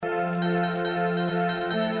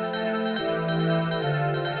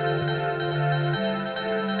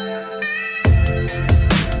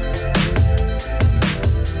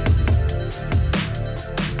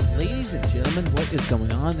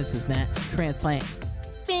going on? This is Matt, Transplant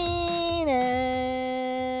Phoenix,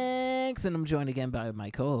 and I'm joined again by my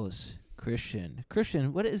co-host, Christian.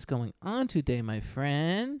 Christian, what is going on today, my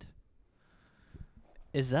friend?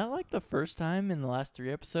 Is that like the first time in the last 3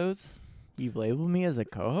 episodes you've labeled me as a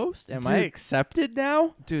co-host? Am I Dude. accepted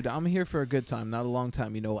now? Dude, I'm here for a good time, not a long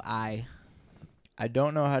time. You know, I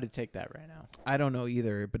don't know how to take that right now. I don't know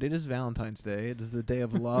either, but it is Valentine's Day. It is the day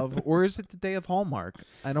of love, or is it the day of Hallmark?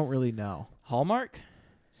 I don't really know. Hallmark?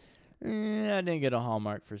 I didn't get a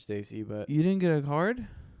Hallmark for Stacy, but You didn't get a card?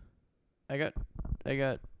 I got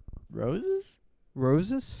roses?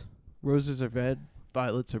 Roses? Roses are red,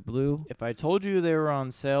 violets are blue. If I told you they were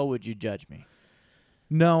on sale, would you judge me?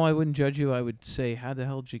 No, I wouldn't judge you. I would say, how the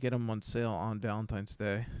hell did you get them on sale on Valentine's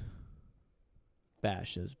Day?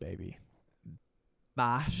 Bashes, baby.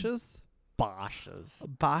 Bashes? Bashes.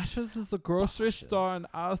 Bashes is the grocery Bashes. store in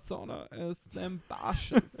Arizona. It's them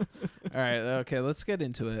Bashes. All right, okay, let's get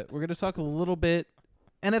into it. We're going to talk a little bit.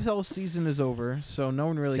 NFL season is over, so no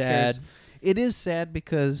one really cares. Sad. It is sad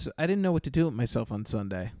because I didn't know what to do with myself on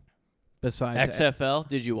Sunday. Besides XFL,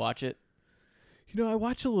 did you watch it? You know, I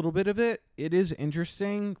watch a little bit of it. It is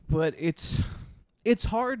interesting, but it's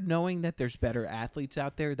hard knowing that there's better athletes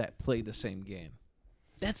out there that play the same game.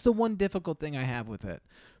 That's the one difficult thing I have with it.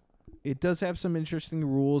 It does have some interesting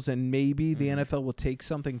rules, and maybe the NFL will take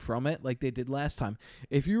something from it like they did last time.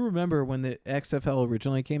 If you remember when the XFL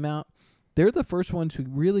originally came out, they're the first ones who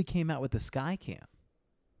really came out with the Sky Cam.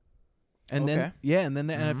 And then the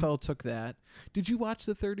NFL took that. Did you watch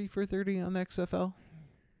the 30 for 30 on the XFL?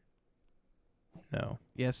 No.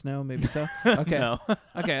 Yes, no, maybe so. Okay. No.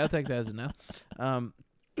 Okay, I'll take that as a no.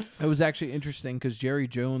 It was actually interesting because Jerry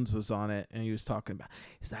Jones was on it, and he was talking about,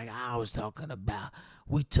 he's like, I was talking about,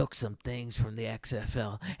 we took some things from the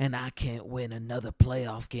XFL, and I can't win another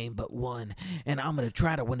playoff game but one, and I'm going to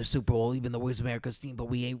try to win a Super Bowl even though it's America's team, but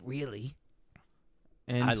we ain't really.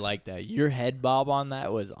 And I like that. Your head bob on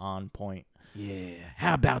that was on point. Yeah.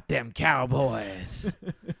 How about them Cowboys?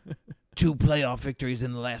 2 playoff victories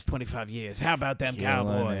in the last 25 years. How about them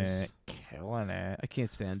Cowboys? Killing it. I can't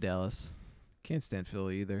stand Dallas. Can't stand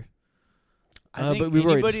Philly either. I think but we've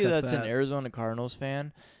already anybody discussed that's that. an Arizona Cardinals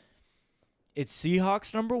fan, it's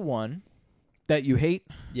Seahawks number 1. That you hate?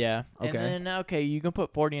 Yeah. Okay. And then, you can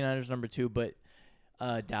put 49ers number 2, but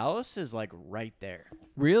Dallas is like right there.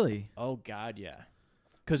 Really? Oh, God, yeah.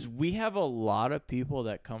 Because we have a lot of people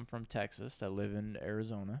that come from Texas that live in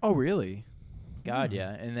Arizona. Oh, really? God,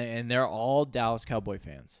 yeah. And they're all Dallas Cowboy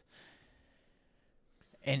fans.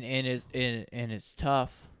 And it's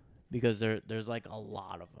tough because there's like a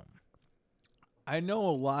lot of them. I know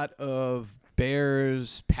a lot of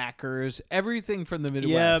Bears, Packers, everything from the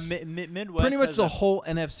Midwest. Yeah, Midwest. Pretty much has the whole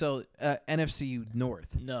NFC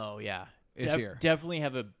North No, yeah. is here. Definitely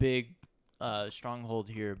have a big stronghold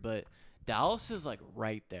here, but Dallas is like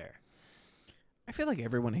right there. I feel like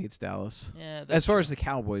everyone hates Dallas. Yeah, As far as the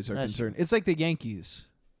Cowboys are That's concerned. It's like the Yankees.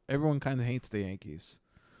 Everyone kind of hates the Yankees.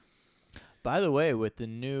 By the way, with the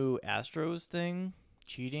new Astros thing,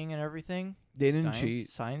 cheating and everything, They didn't cheat.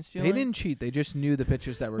 Sign stealing. They didn't cheat. They just knew the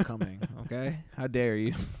pitches that were coming. Okay? How dare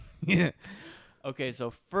you? Yeah. Okay,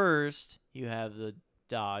 so first you have the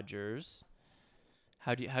Dodgers.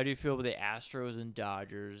 How do you feel about the Astros and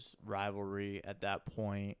Dodgers rivalry at that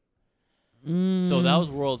point? So that was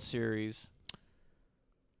World Series.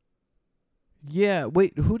 Yeah.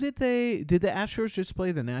 Wait, did the Astros just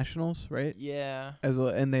play the Nationals, right? Yeah.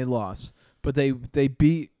 And they lost. But they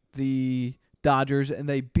beat the Dodgers, and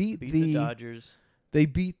they beat the Dodgers. They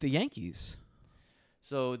beat the Yankees.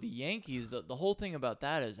 So the Yankees, the whole thing about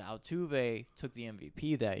that is Altuve took the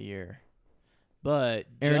MVP that year. But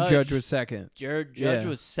Aaron Judge was second. Judge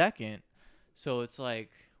was second. So it's like,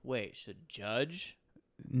 wait, should Judge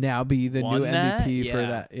now be the new MVP for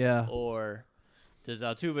that? Yeah. Or does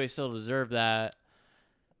Altuve still deserve that?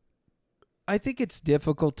 I think it's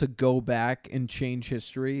difficult to go back and change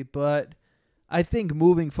history, but I think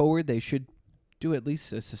moving forward they should do at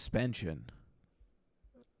least a suspension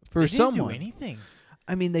for someone. They didn't do anything.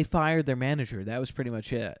 I mean, they fired their manager. That was pretty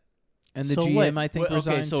much it. And the So GM, what? I think,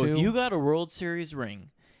 resigned Okay, so too. if you got a World Series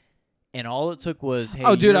ring, and all it took was, hey,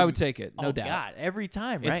 oh, dude, I would take it, no oh doubt. God, every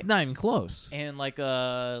time, right? It's not even close. And like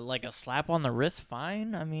a slap on the wrist,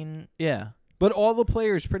 fine. I mean, Yeah, but all the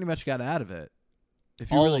players pretty much got out of it.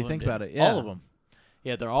 If you all really of them think did. about it, yeah, all of them.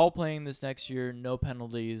 Yeah, they're all playing this next year. No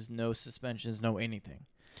penalties, no suspensions, no anything.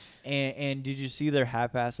 And did you see their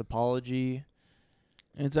half-ass apology?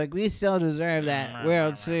 It's like we still deserve that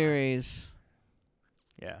World Series.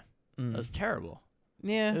 Yeah, that was terrible.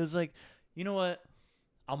 Yeah. It was like, you know what?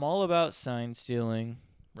 I'm all about sign stealing,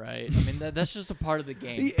 right? I mean, that's just a part of the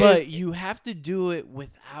game. Yeah, But you have to do it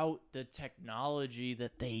without the technology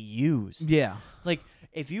that they use. Yeah. Like,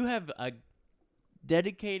 if you have a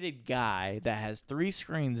dedicated guy that has 3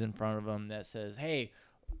 screens in front of him that says, hey,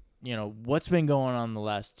 what's been going on the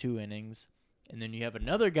last 2 innings? And then you have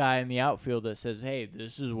another guy in the outfield that says, hey,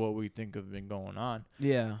 this is what we think have been going on.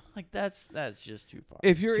 Yeah. Like, that's just too far.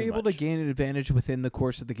 If you're Too able much. to gain an advantage within the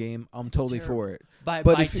course of the game, I'm totally for it. By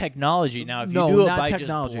But if technology. Now, if No, you do it not by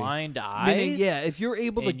technology. just blind eyes. Meaning, yeah, if you're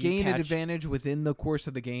able to and you gain an catch- advantage within the course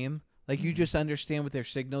of the game, like you just understand what their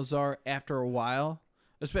signals are after a while,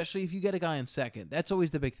 especially if you get a guy on second. That's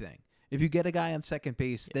always the big thing. If you get a guy on second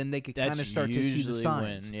base, then they can kind of start to see the usually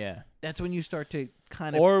signs. when, yeah. That's when you start to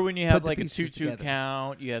kind of Or when you have the like a pieces 2-2 together.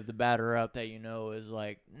 count, you have the batter up that is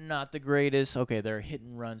like not the greatest. Okay, they're a hit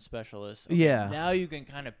and run specialist. Okay, Yeah. Now you can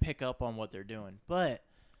kind of pick up on what they're doing. But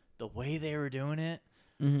the way they were doing it,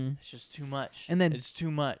 it's just too much. And then- it's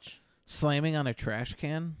too much. slamming on a trash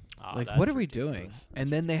can. Oh, Like, that's what are we ridiculous. doing?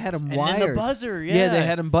 And then they had him And wired. then the buzzer, Yeah, they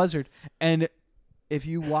had him buzzard. And if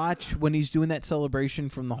you watch when he's doing that celebration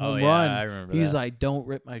from the home run, I remember he's that. like, "Don't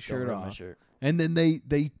rip my Don't shirt rip off." my shirt. And then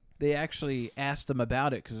they actually asked him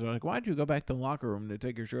about it because they're like, "Why'd you go back to the locker room to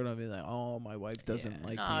take your shirt off?" He's like, "Oh, my wife doesn't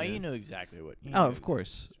like No, me." you to-" knew exactly what. Oh, of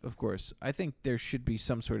course. I think there should be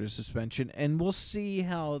some sort of suspension, and we'll see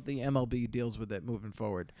how the MLB deals with it moving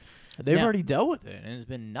forward. They've Now- already dealt with it, and it's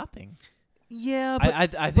been nothing. Yeah,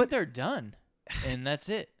 but I think they're done, and that's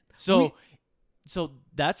it. So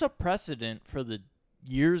that's a precedent for the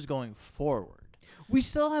years going forward. we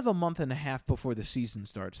still have a month and a half before the season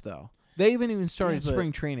starts, though. They haven't even started but-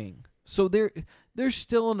 spring training, so there's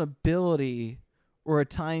still an ability or a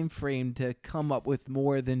time frame to come up with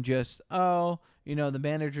more than just the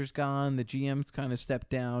manager's gone, the GM's kind of stepped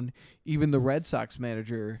down. Even the Red Sox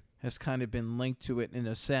manager has kind of been linked to it in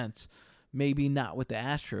a sense, maybe not with the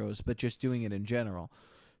Astros, but just doing it in general.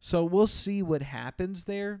 So we'll see what happens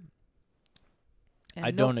there. And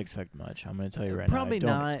I don't expect much. I'm going to tell you right probably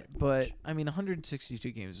now. not, but I mean,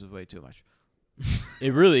 162 games is way too much.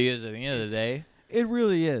 It really is at the end of the day. It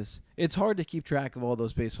really is. It's hard to keep track of all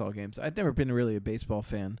those baseball games. I've never been really a baseball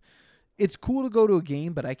fan. It's cool to go to a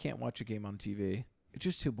game, but I can't watch a game on TV. It's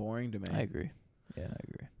just too boring to me. I agree. Yeah, I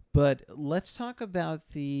agree. But let's talk about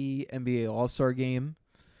the NBA All-Star Game.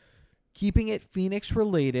 Keeping it Phoenix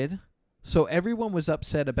related. So everyone was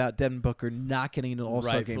upset about Devin Booker not getting an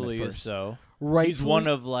All-Star game at Rightfully first. so. Rightfully, He's one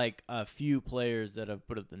of like a few players that have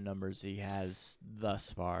put up the numbers he has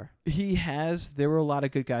thus far. He has. There were a lot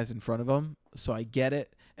of good guys in front of him, so I get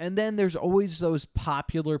it. And then there's always those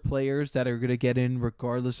popular players that are going to get in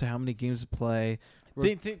regardless of how many games they play.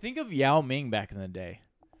 Think of Yao Ming back in the day.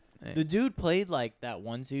 Eh. The dude played like that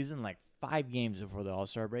one season, like 5 games before the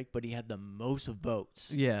All-Star break, but he had the most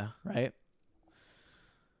votes, Yeah. right?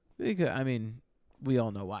 Because, I mean, we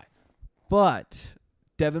all know why. But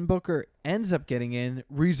Devin Booker ends up getting in,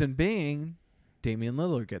 reason being Damian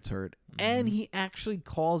Lillard gets hurt. And he actually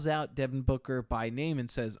calls out Devin Booker by name and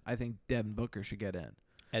says, I think Devin Booker should get in.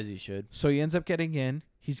 As he should. So he ends up getting in.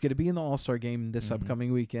 He's going to be in the All-Star game this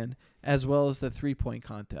upcoming weekend, as well as the three-point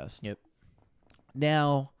contest. Yep.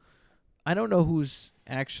 Now, I don't know who's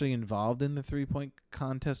actually involved in the three-point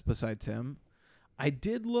contest besides him. I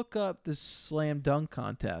did look up the slam dunk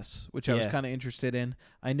contest, which I was Yeah. kind of interested in.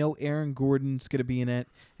 I know Aaron Gordon's going to be in it,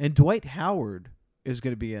 and Dwight Howard is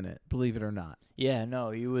going to be in it, believe it or not. Yeah,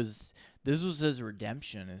 no, he was. This was his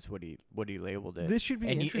redemption, is what he labeled it. This should be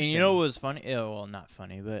and interesting. You know what was funny? Well, not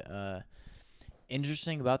funny, but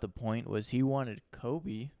interesting about the point was he wanted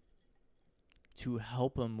Kobe to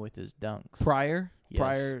help him with his dunks. Prior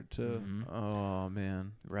Yes. to, Mhm. oh,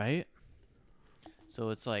 man. Right? So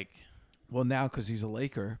it's like, Well, now because he's a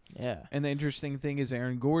Laker. yeah. And the interesting thing is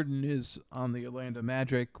Aaron Gordon is on the Orlando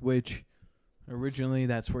Magic, which originally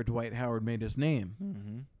that's where Dwight Howard made his name,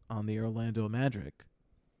 Mm-hmm. on the Orlando Magic.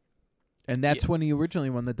 And that's when he originally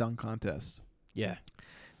won the dunk contest. Yeah.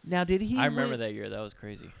 Now, did he I remember that year. That was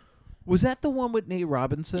crazy. Was that the one with Nate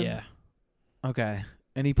Robinson? Yeah. Okay.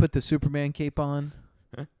 And he put the Superman cape on,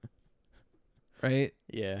 right?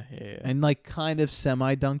 Yeah. And like kind of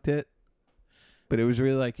semi-dunked it. But it was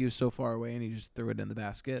really like he was so far away and he just threw it in the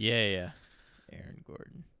basket. Yeah. Aaron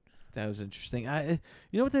Gordon. That was interesting.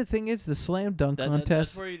 You know what the thing is? The slam dunk That's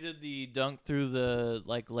contest. where he did the dunk through the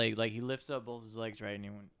leg. Like he lifts up both his legs, right, and he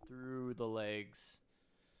went through the legs.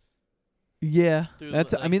 Yeah, Through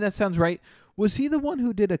that's. I mean, that sounds right. Was he the one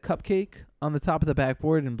who did a cupcake on the top of the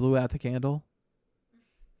backboard and blew out the candle?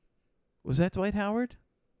 Was that Dwight Howard?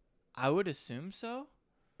 I would assume so,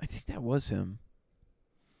 I think that was him.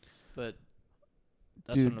 but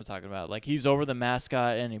that's Dude. what I'm talking about. Like he's over the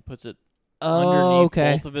mascot and he puts it underneath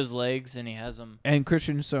okay. both of his legs, and he has them. And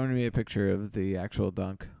Christian's showing me a picture of the actual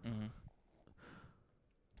dunk. Mm-hmm.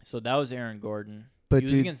 So that was Aaron Gordon. But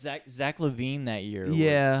He was against Zach LaVine that year.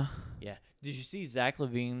 Yeah. Yeah. Did you see Zach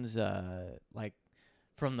LaVine's like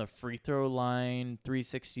from the free throw line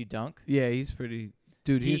 360 dunk? Yeah, he's pretty.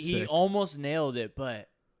 Dude, he's he sick. almost nailed it, but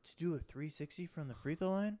to do a 360 from the free throw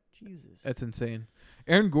line, Jesus. That's insane.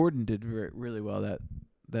 Aaron Gordon did really well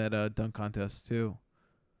that dunk contest too.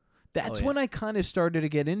 That's when I kind of started to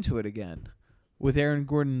get into it again, with Aaron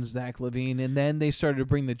Gordon and Zach LaVine, and then they started to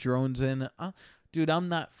bring the drones in. Dude, I'm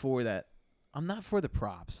not for that. I'm not for the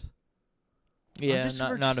props. Yeah,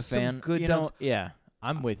 not a fan. Good dunks. Yeah,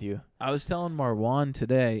 I'm with you. I was telling Marwan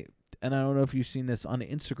today, and I don't know if you've seen this on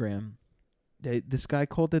Instagram. This guy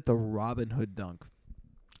called it the Robin Hood dunk.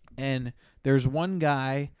 And there's one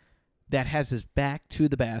guy that has his back to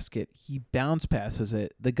the basket. He bounce passes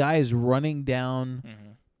it. The guy is running down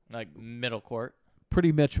like middle court.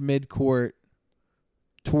 Pretty much mid-court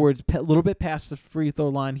towards a little bit past the free throw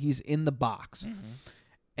line. He's in the box.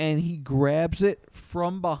 And he grabs it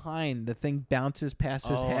from behind. The thing bounces past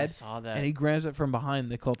his head. I saw that. And he grabs it from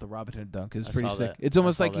behind. They call it the Robin Hood dunk. It's pretty sick. That. It's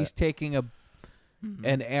almost like he's taking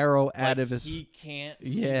an arrow out of his. He can't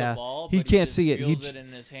see the ball. He but can't just see it. He feels it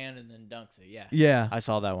in his hand and then dunks it. Yeah. Yeah. I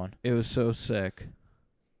saw that one. It was so sick.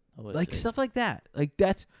 Like stuff like that. Like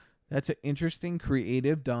that's an interesting,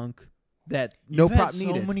 creative dunk that no prop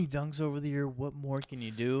needed. So many dunks over the year. What more can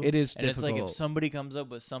you do? It is and difficult. It's like if somebody comes up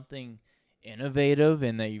with something innovative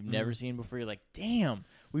and that you've never seen before, you're like, damn,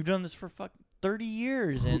 we've done this for 30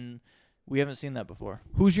 years and we haven't seen that before.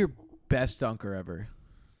 Who's your best dunker ever,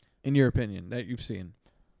 in your opinion, that you've seen?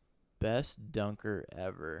 Best dunker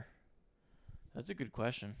ever. That's a good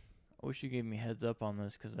question. I wish you gave me heads up on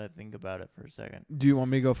this because I think about it for a second. Do you want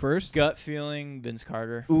me to go first? Gut feeling, Vince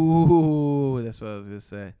Carter. Ooh, that's what I was going to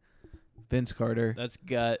say. Vince Carter. That's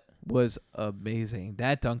gut. Was amazing.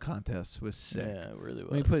 That dunk contest was sick. Yeah, it really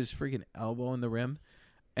was. When he put his freaking elbow in the rim.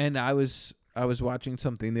 And I was watching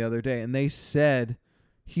something the other day, and they said,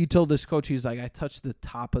 he told his coach, he's like, I touched the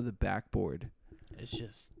top of the backboard. It's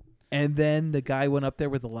just... And then the guy went up there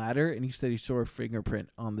with a ladder, and he said he saw a fingerprint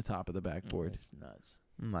on the top of the backboard. It's nuts.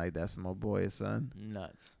 I'm like, that's my boy, son.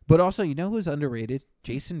 Nuts. But also, you know who's underrated?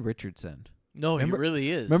 Jason Richardson. No, he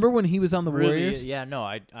really is. Remember when he was on the Warriors? Yeah, no,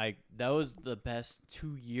 I that was the best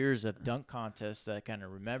 2 years of dunk contests that I kind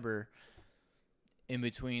of remember in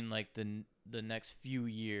between like the next few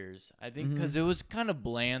years. I think because it was kind of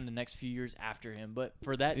bland the next few years after him, but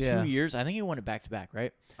for that 2 years, I think he won it back to back,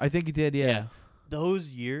 right? I think he did, yeah. Those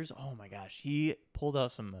years, oh my gosh, he pulled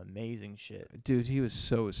out some amazing shit. Dude, he was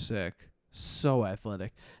so sick, so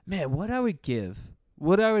athletic. Man, what I would give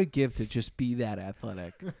to just be that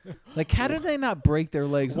athletic. Like, how did they not break their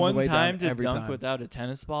legs on the way down every time? One time to dunk without a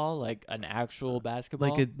tennis ball, like an actual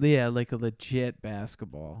basketball? Like a legit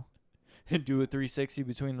basketball. And do a 360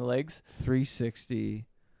 between the legs? 360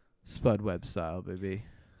 Spud Webb style, baby.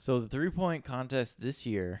 So the 3-point contest this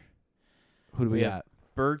year. Who do we got?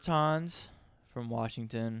 Bertans from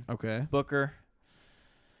Washington. Okay. Booker.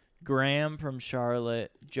 Graham from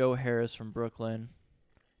Charlotte. Joe Harris from Brooklyn.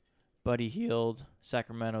 Buddy Hield,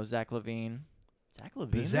 Sacramento, Zach LaVine.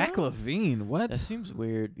 Zach LaVine? What? That seems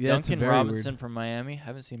weird. Yeah, Duncan very Robinson weird. from Miami.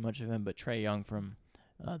 Haven't seen much of him, but Trae Young from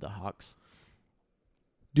the Hawks.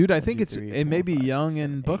 Dude, I think it may be Young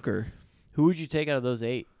and Booker. Who would you take out of those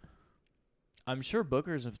 8? I'm sure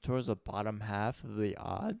Booker's towards the bottom half of the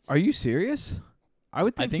odds. Are you serious? I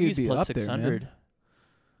would think he'd he's be plus up 600. there, man.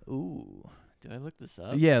 Ooh. Do I look this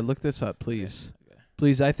up? Yeah, look this up, please. Okay.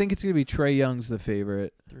 Please, I think it's going to be Trae Young's the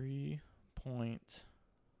favorite. 3-point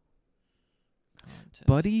contest.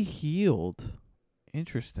 Buddy Hield.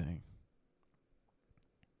 Interesting.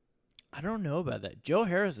 I don't know about that. Joe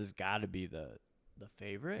Harris has got to be the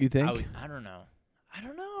favorite. You think? I don't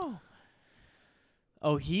know.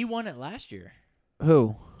 Oh, he won it last year.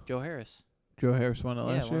 Who? Joe Harris. Joe Harris won it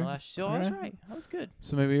last year? Won it last year. So I was right. I was good.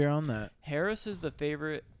 So maybe you're on that. Harris is the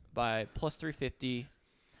favorite by plus 350.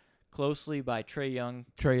 Closely by Trae Young.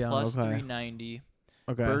 Plus 390.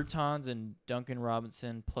 Okay. Bertans and Duncan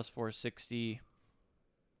Robinson plus 460.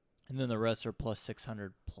 And then the rest are plus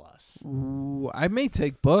 600 plus. Ooh, I may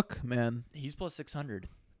take Book, man. He's plus 600.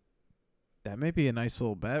 That may be a nice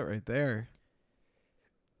little bet right there.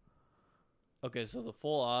 Okay, so the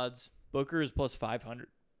full odds. Booker is plus 500.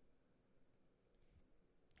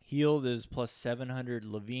 Hield is plus 700.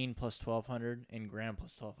 LaVine plus 1,200. And Graham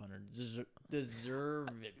plus 1,200.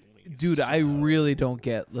 Deservedly. Dude, so. I really don't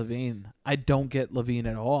get LaVine. I don't get LaVine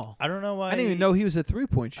at all. I don't know why. I didn't even know he was a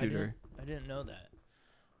 3-point shooter. I didn't know that.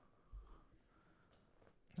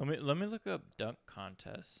 Let me look up dunk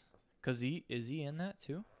contests Cause is he in that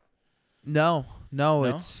too? No, No?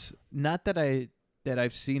 it's not that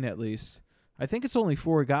I've seen at least. I think it's only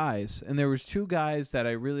 4 guys, and there was 2 guys that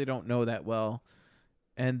I really don't know that well,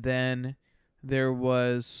 and then there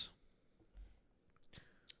was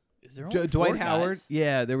Is there only Dwight 4 Howard. guys?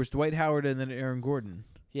 Yeah, there was Dwight Howard and then Aaron Gordon.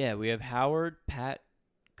 Yeah, we have Howard, Pat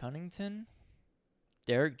Cunnington,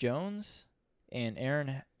 Derek Jones, and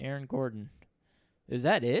Aaron Gordon. Is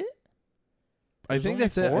that it? I There's think only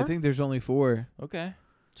that's it. I 4? think there's only 4. Okay.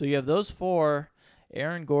 So you have those 4,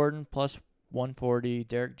 Aaron Gordon plus 140,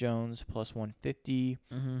 Derek Jones plus 150,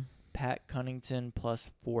 Mm-hmm. Pat Cunnington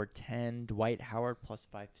plus 410, Dwight Howard plus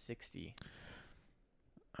 560.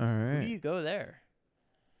 All Who right. do you go there?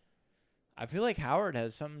 I feel like Howard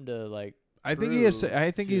has something to like. I think he has. prove I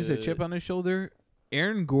think he's a to- chip on his shoulder.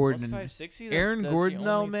 Aaron plus Gordon. 560. Aaron That's Gordon, the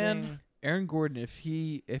though, only man. thing- Aaron Gordon, if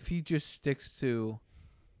he just sticks to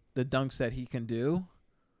the dunks that he can do,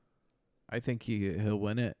 I think he'll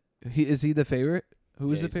win it. Is he the favorite?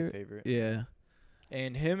 Who's Yeah, the he's favorite? Yeah.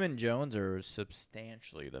 And him and Jones are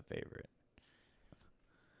substantially the favorite.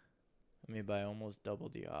 I mean, by almost double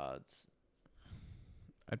the odds.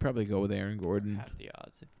 I'd probably go with Aaron Gordon. Half the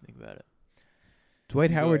odds, if you think about it.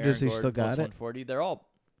 Dwight You go Howard, Aaron does he Gordon still plus got it? 140. They're all.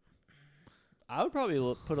 I would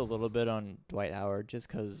probably put a little bit on Dwight Howard just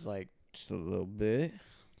because, like, Just a little bit.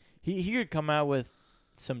 he could come out with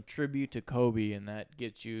some tribute to Kobe, and that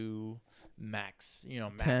gets you max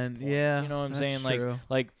 10. points. Yeah. You know what I'm that's saying? true.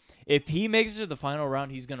 Like if he makes it to the final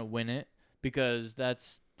round, he's gonna win it because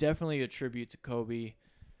that's definitely a tribute to Kobe.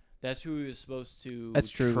 That's who he was supposed to That's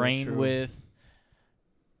true, that's train true. with.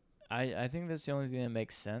 I think that's the only thing that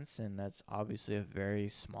makes sense, and that's obviously a very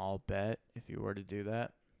small bet if you were to do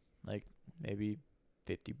that, like maybe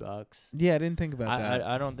 $50. Yeah, I didn't think about that.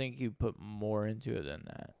 I don't think you put more into it than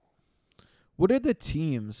that. What are the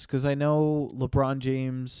teams? Because I know LeBron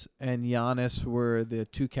James and Giannis were the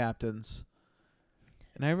 2 captains.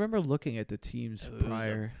 And I remember looking at the teams It was a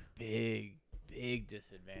prior. Big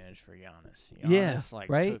disadvantage for Giannis. Yeah, Giannis,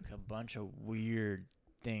 right? took a bunch of weird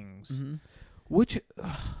things. Mm-hmm.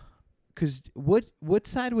 Because what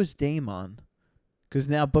side was Dame on? Because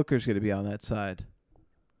now Booker's going to be on that side.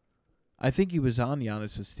 I think he was on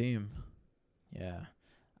Giannis's team. Yeah,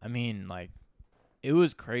 I mean, like, it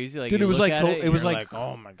was crazy. Like, Dude, you it was look like at Col- it, it and was you're like-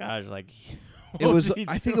 oh my gosh, like It what was. he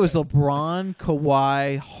I think it was doing? LeBron,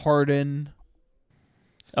 Kawhi, Harden,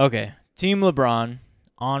 Okay, Team LeBron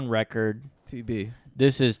on record. TB.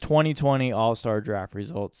 This is 2020 All-Star Draft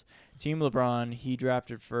results. Team LeBron, he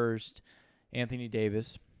drafted first Anthony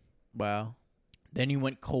Davis. Wow. Then he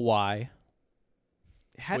went Kawhi.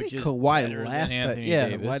 How did Which is Kawhi better than last that? Anthony Yeah.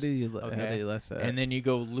 Davis. Why did he? How Okay. did he last that? And then you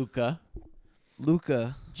go Luka,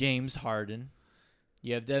 Luka. James Harden.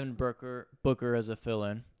 You have Devin Booker as a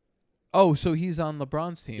fill-in. Oh, so he's on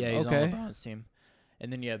LeBron's team. Yeah, he's okay. on LeBron's team.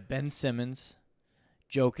 And then you have Ben Simmons,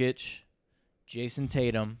 Jokic, Jason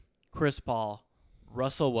Tatum, Chris Paul,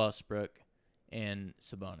 Russell Westbrook, and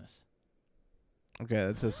Sabonis. Okay,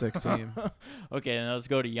 that's a sick team. Okay, now let's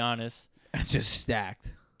go to Giannis. That's just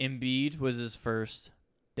stacked. Embiid was his first.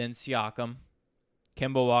 Then Siakam,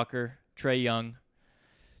 Kemba Walker, Trae Young,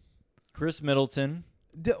 Chris Middleton,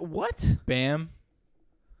 What? Bam,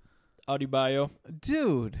 Adebayo,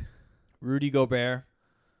 Dude. Rudy Gobert,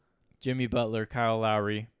 Jimmy Butler, Kyle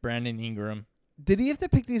Lowry, Brandon Ingram, Did he have to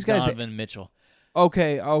pick these guys? Donovan Mitchell.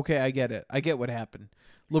 Okay, I get it. I get what happened.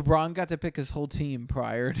 LeBron got to pick his whole team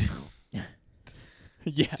prior to.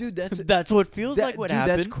 Yeah, Dude, that's that's what feels like what dude,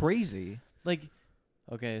 happened. That's crazy. Like,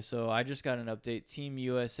 okay, so I just got an update. Team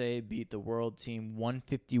USA beat the world team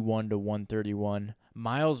 151-131.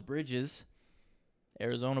 Miles Bridges,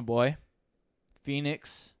 Arizona boy,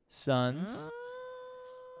 Phoenix Suns,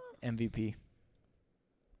 MVP.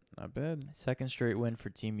 Not bad. Second straight win for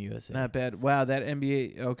Team USA. Not bad. Wow, that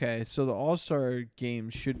NBA. Okay, so the All-Star game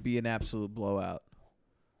should be an absolute blowout.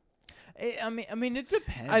 I mean, it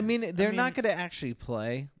depends. I mean, they're not going to actually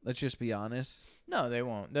play. Let's just be honest. No, they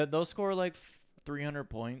won't. They'll score like 300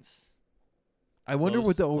 points. I wonder Close-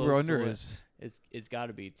 what the close over/under to it. is. It's got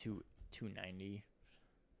to be 290.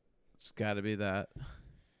 It's got to be that.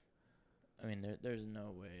 I mean, there's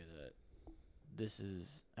no way that this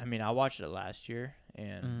is. I mean, I watched it last year,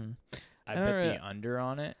 and I don't bet know. the under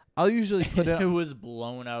on it. I'll usually put it. It was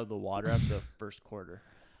blown out of the water after the first quarter.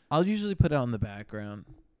 I'll usually put it on the background.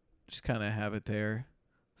 Just kind of have it there,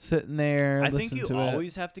 sitting there. I listen think you to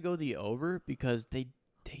always have to go the over because they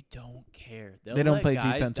don't care. They'll They don't let play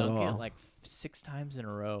guys defense at dunk it all. like 6 times in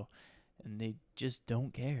a row, and they just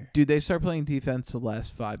don't care. Dude, they start playing defense the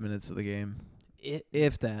last 5 minutes of the game,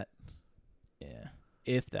 if that. Yeah,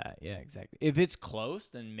 if that. Yeah, exactly. If it's close,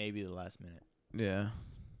 then maybe the last minute. Yeah.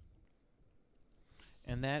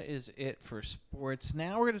 And that is it for sports.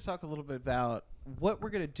 Now we're going to talk a little bit about what we're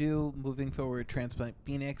going to do moving forward at Transplant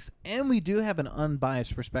Phoenix. And we do have an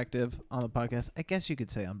unbiased perspective on the podcast. I guess you could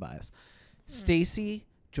say unbiased. Stacy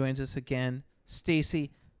joins us again.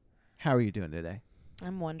 Stacy, how are you doing today?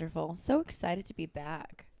 I'm wonderful. So excited to be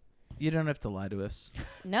back. You don't have to lie to us.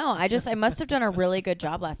 No, I must have done a really good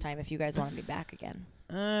job last time if you guys want me back again.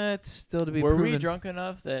 It's still to be Were proven. we drunk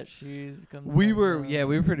enough that she's come We back? were, yeah,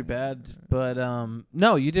 we were pretty bad. But,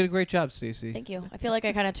 no, you did a great job, Stacy. Thank you. I feel like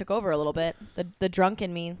I kind of took over a little bit. The drunk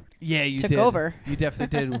in me Yeah, you took did. over. You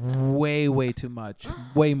definitely did way too much.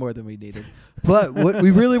 Way more than we needed. But what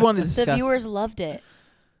we really wanted to discuss. The viewers loved it.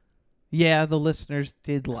 Yeah, the listeners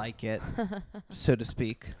did like it, so to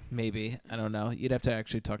speak. Maybe. I don't know. You'd have to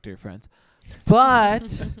actually talk to your friends.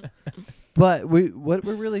 But what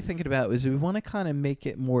we're really thinking about is we want to kind of make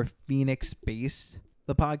it more Phoenix-based,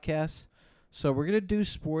 the podcast. So we're going to do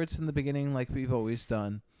sports in the beginning like we've always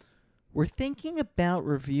done. We're thinking about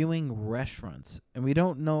reviewing restaurants, and we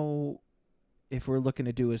don't know if we're looking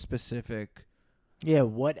to do a specific... Yeah,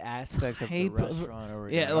 what aspect of the type of- restaurant are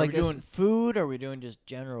we yeah, doing? like are we doing food? Or are we doing just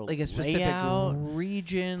general like a specific layout?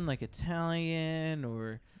 region, like Italian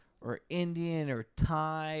or Indian or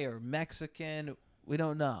Thai or Mexican. We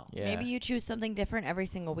don't know. Yeah. Maybe you choose something different every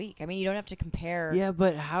single week. I mean, you don't have to compare. Yeah,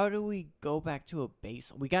 but how do we go back to a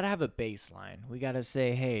base? We got to have a baseline. We got to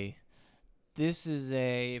say, hey, this is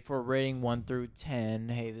if we're rating 1 through 10,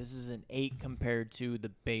 hey, this is an 8 compared to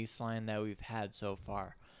the baseline that we've had so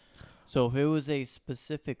far. So if it was a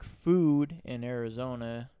specific food in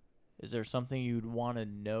Arizona, is there something you'd want to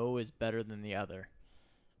know is better than the other?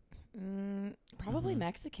 Probably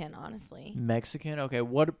Mexican, honestly. Mexican? Okay,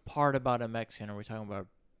 what part about a Mexican? Are we talking about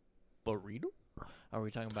burrito? Are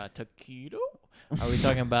we talking about taquito? Are we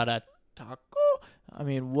talking about a taco? I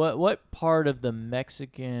mean, what part of the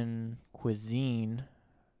Mexican cuisine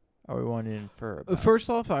are we wanting to infer about? First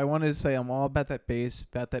off, I wanted to say I'm all about that bass,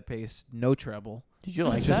 no treble. Did you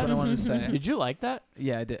like Just that? what I wanted to say. Did you like that?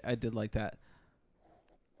 Yeah, I did like that.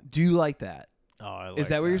 Do you like that? Oh, I like Is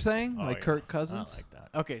that what you're saying? Oh, like yeah. Kirk Cousins? I like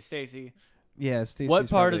that. Okay, Stacy. Yeah, Stacey's What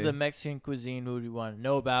part of probably- the Mexican cuisine would you want to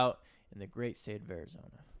know about in the great state of Arizona?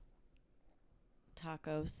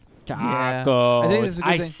 Tacos. Yeah. Tacos. I think it's a good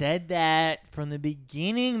I thing. said that from the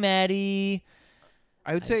beginning, Maddie.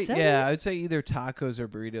 I would I say, said yeah, it. I would say either tacos or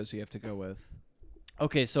burritos you have to go with.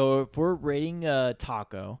 Okay, so if we're rating a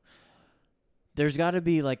taco, there's got to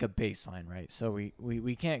be like a baseline, right? So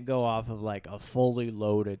we can't go off of like a fully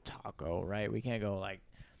loaded taco, right? We can't go like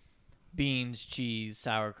beans, cheese,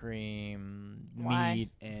 sour cream, Why? meat,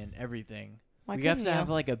 and everything. Why we have couldn't to you? have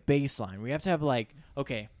like a baseline. We have to have like,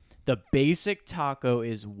 okay, the basic taco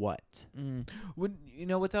is what? Would you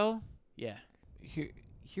know what though? Yeah.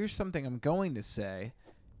 Here's something I'm going to say.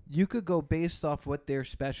 You could go based off what their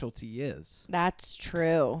specialty is. That's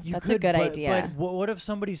true. You That's could, a good but idea. what if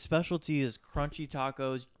somebody's specialty is crunchy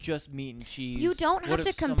tacos, just meat and cheese? You don't What have to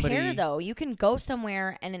if compare somebody- though. You can go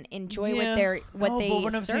somewhere and enjoy Yeah. what No, they but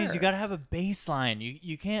what I'm serve. saying is you got to have a baseline.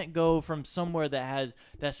 You can't go from somewhere that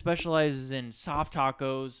specializes in soft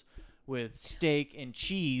tacos with steak and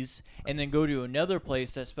cheese, and then go to another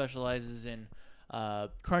place that specializes in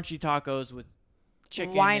crunchy tacos with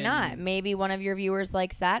chicken. Why and- not? Maybe one of your viewers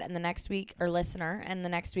likes that, and the next week, or listener, and the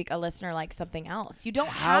next week a listener likes something else. You don't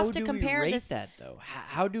How have to do compare we rate this. that though?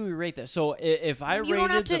 How do we rate that? So if I You don't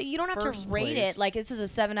have rated to. You don't have to first rate place- it like this is a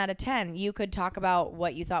 7 out of 10. You could talk about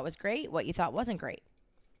what you thought was great, what you thought wasn't great.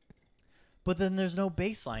 But then there's no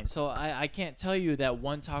baseline. So I can't tell you that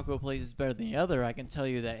one taco place is better than the other. I can tell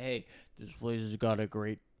you that, hey, this place has got a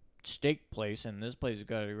great steak place and this place has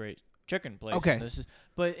got a great chicken place. Okay. And this is,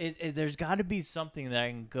 but there's got to be something that I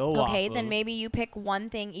can go off Okay, then of. maybe you pick one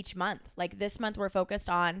thing each month. Like this month we're focused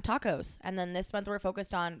on tacos, and then this month we're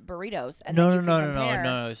focused on burritos. And then you can compare.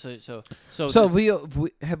 No. So So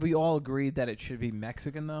have we all agreed that it should be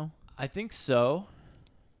Mexican though? I think so.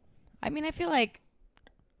 I mean, I feel like,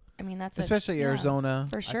 that's Especially yeah, Arizona.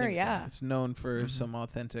 for sure. think so. Yeah, It's known for some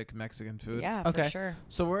authentic Mexican food. yeah, Okay. for sure.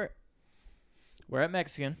 So We're at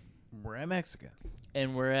Mexican we're at Mexican.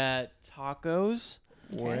 and we're at tacos.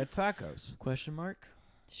 We're Okay. at tacos. Question mark?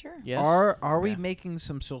 Sure. Yes. Are we Okay. making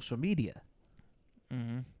some social media?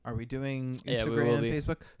 Mm-hmm. Are we doing Yeah, we Instagram will and be.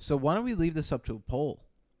 Facebook? So why don't we leave this up to a poll?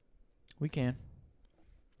 We can.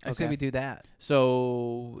 I say Okay. we do that.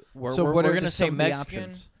 So we're what are gonna say some of the Mexican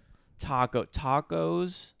options?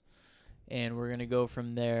 tacos, and we're gonna go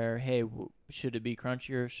from there. Hey, should it be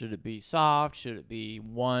crunchier? Should it be soft? Should it be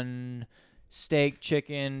one steak,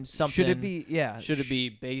 chicken, something? Should it be Should it be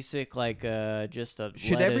basic, like just a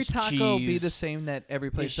Should every lettuce, taco be cheese? the same that every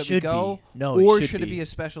place It that we should go? be. No, or it should should it be a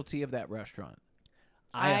specialty of that restaurant?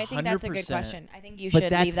 I think that's a good 100%. question. I think you But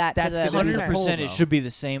should that's- leave that to that's the gonna be the listeners. poll, 100%. It though. should be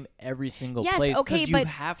the same every single Yes, place. 'cause okay, you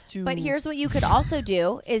have to. But here's what you could also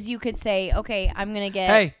do is you could say, okay, I'm gonna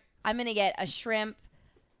get a shrimp,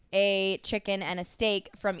 a chicken, and a steak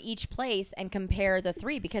from each place and compare the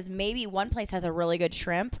 3 because maybe one place has a really good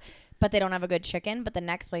shrimp, but they don't have a good chicken, but the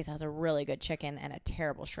next place has a really good chicken and a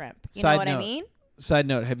terrible shrimp. You know what I mean? Side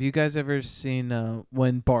note: have you guys ever seen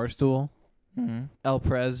when Barstool Mm-hmm. El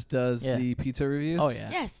Prez does the pizza reviews? Oh yeah.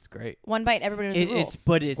 Yes. Great. One bite, everybody knows the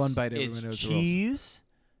rules. It's One bite, it's everyone knows the rules. cheese,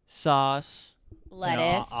 sauce,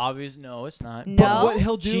 Lettuce. obvious. No, it's not. No. But what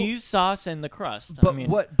he'll do? Cheese, sauce, and the crust. But I mean,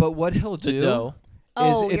 what he'll the do? dough.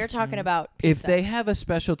 Oh, if- you're talking about If pizza. they have a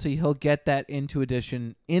specialty, he'll get that in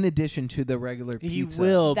addition to the regular He pizza.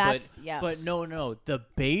 will, That's but no. The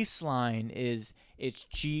baseline is it's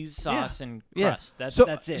cheese, sauce, and Yeah. crust.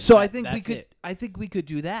 That's it. So That- I think we that's could. it. I think we could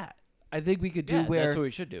do that. I think we could do Yeah, where that's what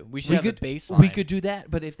we should do. We should we have could a baseline. we could do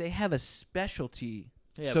that. But if they have a specialty,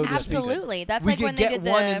 Yeah, so we to could. speak, Absolutely. That's we like could when they get did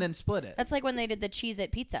the one and then split it. That's like when they did the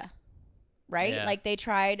Cheez-It pizza. Right? Yeah. Like they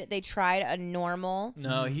tried a normal.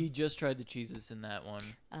 No, he just tried the cheeses in that one,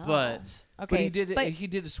 Oh. but Okay. But he did. But, He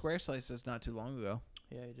did a square slices not too long ago.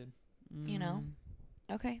 yeah, he did. you know.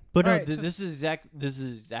 Okay. But no, Alright, so- this is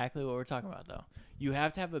exactly what we're talking about though. You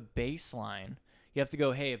have to have a baseline. You have to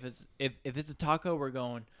go, hey, if it's a taco, we're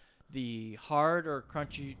going the hard or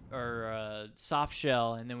crunchy or soft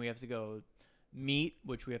shell, and then we have to go meat,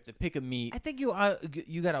 which we have to pick a meat. I think you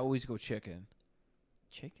gotta always go chicken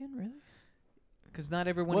Chicken, really? because not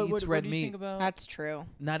everyone What eats do red you meat. think about? That's true.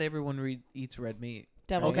 Not everyone eats red meat,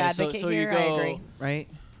 Devil's Okay, so- advocate so you here. I go- agree. right?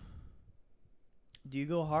 Do you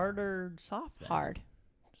go hard or soft? Then? Hard.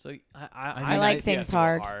 So I I like think you things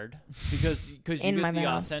have to go hard. because you In get my the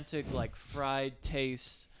mouth. authentic like fried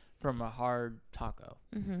taste from a hard taco.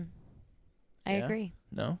 Mm-hmm. I Yeah? agree.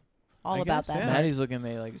 No, All I about guess, that. yeah. Maddie's looking at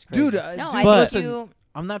me like it's crazy. Dude, No, dude, I but- think you.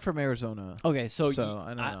 I'm not from Arizona. Okay, so I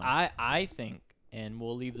don't know. I think, and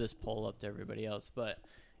we'll leave this poll up to everybody else, but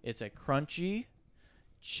it's a crunchy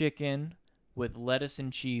chicken with lettuce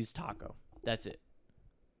and cheese taco. That's it.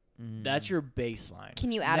 That's your baseline.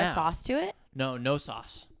 Can you add Now- a sauce to it? No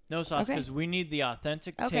sauce. No sauce Okay. because we need the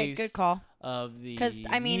authentic Okay, taste good call. of the 'Cause,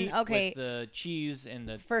 I mean, meat okay, with the cheese and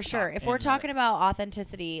the For sure. If we're talking about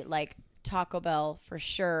authenticity, like Taco Bell, for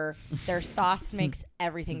sure, their sauce makes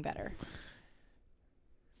everything better.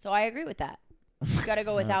 So I agree with that. You got to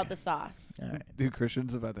go without the sauce. all right. Dude,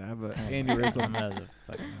 Christian's about to have an I'm aneurysm. gonna have a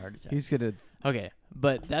fucking heart attack. He's gonna. Okay,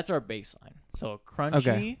 but that's our baseline. So crunchy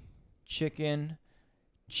Okay. chicken,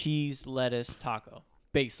 cheese, lettuce, taco.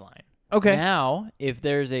 Baseline. Okay. Now, if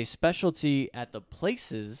there's a specialty at the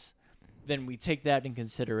places, then we take that in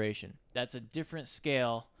consideration. That's a different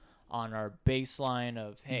scale on our baseline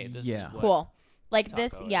of, hey, this Yeah. is what Cool. Like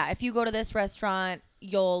this, taco yeah, is. if you go to this restaurant,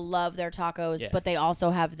 you'll love their tacos, Yeah. but they also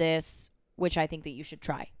have this, which I think that you should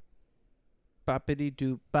try. Boppity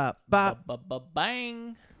doo bop bop.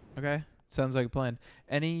 Bang. Okay. Sounds like a plan.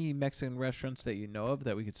 Any Mexican restaurants that you know of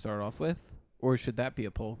that we could start off with, or should that be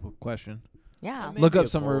a poll question? Yeah. That may Look be up a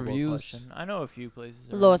some pollable reviews. question. I know a few places.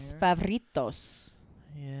 around Los here. Favoritos.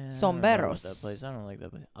 Yeah, I don't know about Sombreros. that place. I don't like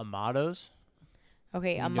that place. Amados.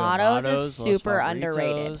 Okay, You can do Amados Los is super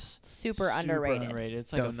underrated. Favoritos. Super underrated.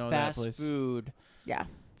 It's like Don't a know that fast place. food Yeah.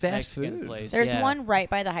 Fast Mexican food. place. There's yeah. one right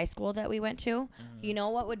by the high school that we went to. Mhm. You know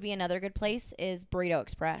what would be another good place is Burrito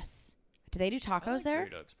Express. Do they do I tacos like there?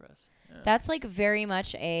 Burrito Express. Yeah. That's like very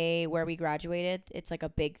much where we graduated. It's like a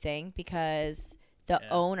big thing because the Yeah.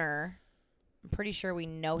 owner, I'm pretty sure we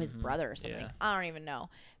know his Mhm. brother or something. Yeah. I don't even know.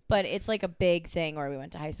 But it's like a big thing where we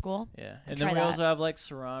went to high school. Yeah, and try then we that. also have like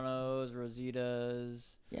Serranos, Rositas,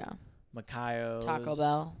 Yeah. Macayos. Taco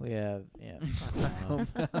Bell. We have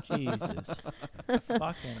Jesus,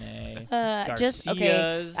 fucking A. Just okay.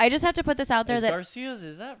 Garcias. I just have to put this out there Is that Garcias,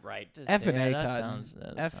 is that right? To F say? and A, That Cotton. sounds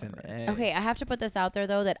that F sounds and right. A. okay, I have to put this out there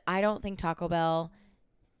though that I don't think Taco Bell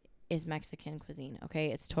is Mexican cuisine. Okay,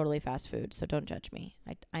 it's totally fast food, so don't judge me.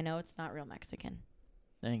 I know it's not real Mexican.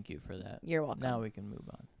 Thank you for that. You're welcome. Now we can move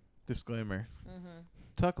on. Disclaimer: Mhm.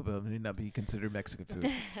 Taco Bell may not be considered Mexican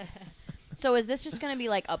food. So is this just gonna be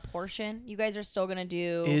like a portion? You guys are still gonna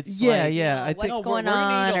do? It's Yeah, like, yeah. I what's think no, going we're gonna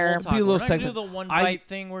on, eat a or whole taco. be a little We're not gonna do segment. the one I- bite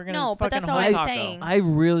thing. We're gonna No, but fucking that's all whole I'm taco. saying. I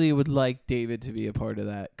really would like David to be a part of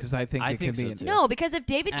that because I think I it think can so be. too. No, because if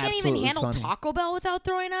David can't even Absolutely handle funny. Taco Bell without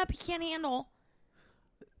throwing up, he can't handle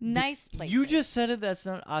nice places. You just said it. That's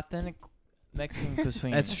not authentic. Mexican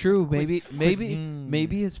cuisine. That's true. Maybe Cuisine.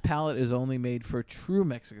 his palate is only made for true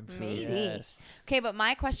Mexican food. Maybe. Yes. Okay, but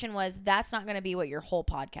my question was, that's not going to be what your whole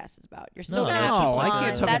podcast is about. You're still No, going to have people I on.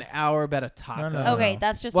 can't talk an hour about a taco. No. Okay,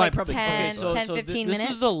 that's just Well, I like probably- 10, okay, 10 15 this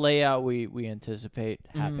minutes. is the layout we anticipate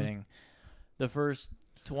Mhm. happening. The first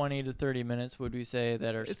 20 to 30 minutes, would we say,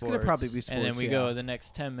 that are It's sports. gonna probably be And then sports, we yeah. go the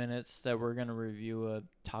next 10 minutes that we're going to review a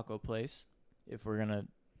taco place, if we're going to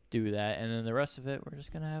do that. And then the rest of it, we're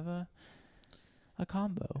just going to have a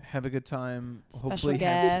combo. Have a good time. Special Hopefully,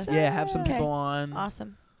 guests. have some Okay. people on,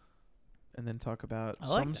 Awesome. and then talk about I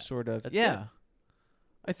like some that. sort of That's yeah. good.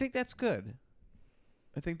 I think that's good.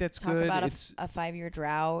 I think that's Talk good. about It's a 5-year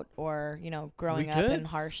drought or, growing We up could. in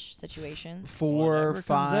harsh situations. 4, Whatever comes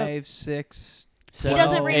 5, 6, He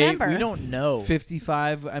doesn't 12, remember. We don't know.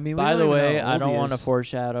 55. I mean, we By don't the even know way, how I old don't he want to is.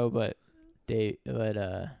 foreshadow, but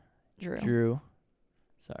Drew. Drew.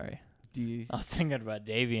 Sorry. Do you- I was thinking about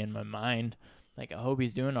Davey in my mind. Like, I hope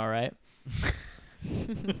he's doing all right.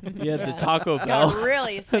 He had the Taco Got Bell.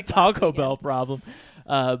 really The sick last Taco weekend. Bell problem.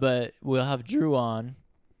 But we'll have Drew on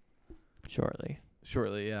shortly.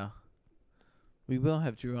 Shortly, yeah. We will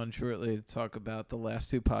have Drew on shortly to talk about the last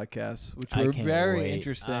 2 podcasts, which I were can't very wait.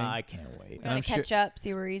 interesting. I can't wait. We're And gonna I'm sure- catch up,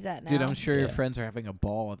 see where he's at now. Dude, I'm sure your Yeah. friends are having a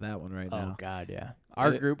ball with that one right Oh, now. God, yeah.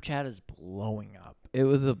 Our It- group chat is blowing up. It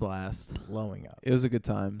was a blast. Blowing up. It was a good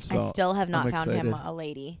time. So I still have not I'm found him excited. a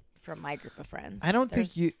lady from my group of friends. I don't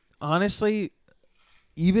think you honestly.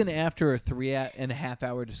 Even after a 3.5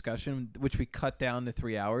 hour discussion, which we cut down to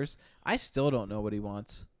 3 hours, I still don't know what he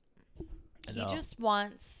wants. He No. just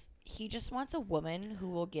wants a woman who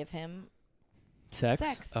will give him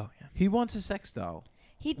Sex? Oh, yeah. He wants a sex doll.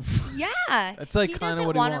 yeah. That's like he kind of doesn't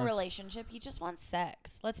what he want wants. a relationship. He just wants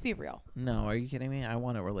sex. Let's be real. No, are you kidding me? I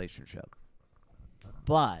want a relationship.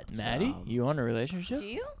 But Maddie, you want a relationship? Do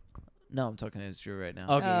you? No, I'm talking as Drew right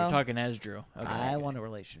now. Okay, Oh. you're talking as Drew. Okay. I want a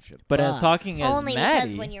relationship. But as talking as Only Maddie.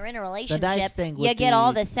 because when you're in a The relationship, nice thing you would get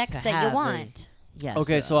all be the sex to that have you a- want. Yes.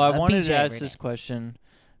 Okay, so I a wanted BJ to ask every this day. question,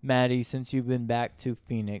 Maddie, since you've been back to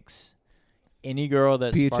Phoenix, any girl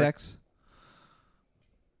that PHX.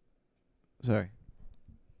 Sorry.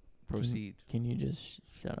 Proceed. Can you just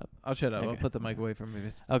shut up? I'll shut up. I'll Okay. put the mic away from me.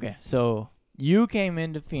 Okay, so you came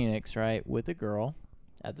into Phoenix, right, with a girl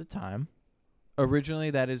at the time. Originally,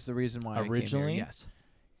 that is the reason why I Originally? came here. Yes.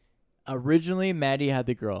 Originally, Maddie had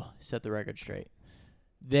the girl. Set the record straight.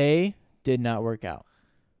 They did not work out.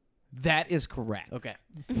 That is correct. Okay.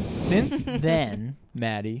 Since then,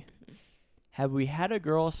 Maddie, have we had a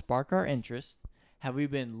girl spark our interest? Have we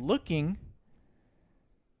been looking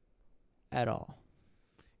at all?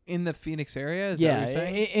 In the Phoenix area? Is that Yeah, what you're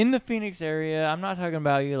saying? in the Phoenix area. I'm not talking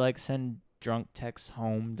about you like send drunk texts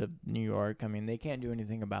home to New York. I mean, they can't do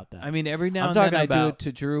anything about that. I mean, every now I'm and then talking I do about- it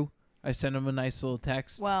to Drew. I send him a nice little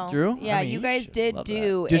text. Well, Drew? yeah, I mean, you you guys should did love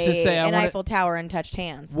do Just to say I an wanna- Eiffel Tower and touched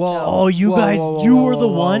hands. Whoa. so- Oh, you Whoa, guys, whoa, you whoa, were the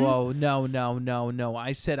whoa, one? Whoa, no.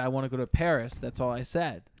 I said I want to go to Paris. That's all I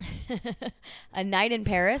said. A night in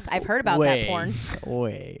Paris. I've heard about Wait, that porn.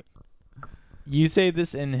 Wait. You say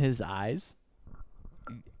this in his eyes?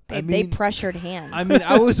 Babe, mean- they pressured hands. I mean,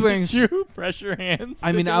 I was wearing. Drew, pressure hands.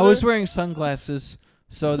 I mean, I together? was wearing sunglasses,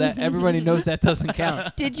 so that everybody knows that doesn't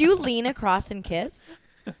count. Did you lean across and kiss?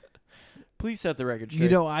 Please set the record straight. You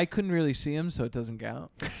know, I couldn't really see him, so it doesn't count.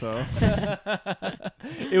 So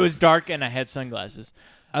It was dark and I had sunglasses.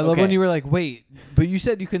 I love when Okay. you were like, "Wait," but you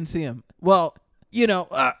said you couldn't see him. Well, you know,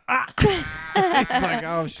 it's like,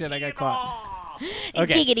 oh shit, I got caught.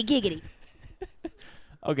 Okay. Giggity, giggity.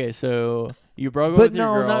 Okay, so you broke up But with your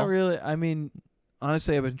no, girl. not really. I mean,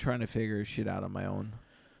 honestly, I've been trying to figure shit out on my own.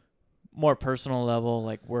 More personal level,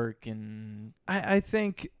 like work and I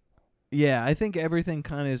think, yeah, I think everything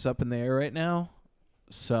kind of is up in the air right now.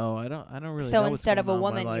 So I don't really. So know what's instead of going a on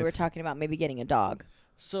in my woman, you were life. talking about maybe getting a dog.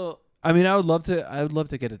 so. I mean, I would love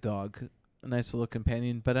to get a dog, a nice little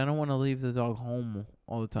companion, but I don't want to leave the dog home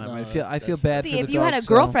all the time. No, I feel that's bad. See, for if the you had dog, a so-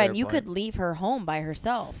 girlfriend, Fair you point. could leave her home by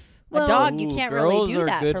herself. Well, a dog, you Ooh, can't really girls do are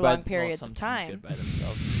that good for by- long periods of sometimes time. good by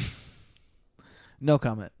themselves. No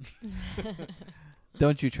comment.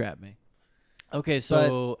 Don't you trap me. Okay,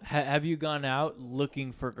 so have you gone out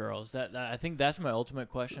looking for girls? That I think that's my ultimate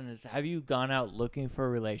question is: have you gone out looking for a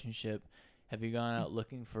relationship? Have you gone out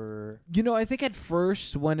looking for You know, I think at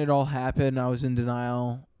first when it all happened, I was in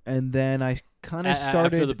denial, and then I kind of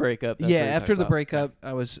started after the breakup? That's what Yeah, you're after talking the about. breakup,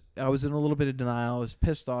 I was in a little bit of denial. I was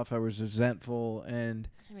pissed off. I was resentful, and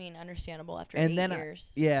I mean, understandable after and 8 then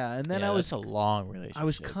years. and then Yeah, I was that's a long relationship. I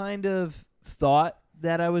was kind of thought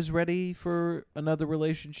that I was ready for another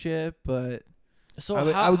relationship, but so I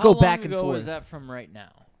would- how go long back and ago forth. is that from right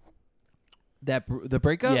now? the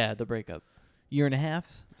breakup, Yeah, the breakup. year and a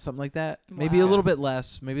half, something like that. Maybe a little bit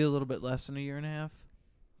less. Maybe a little bit less than a year and a half.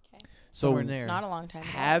 Okay. So it's not a long time.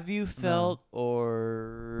 Have you felt,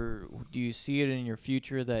 or do you see it in your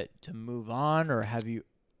future that to move on, or have you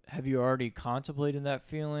already contemplated that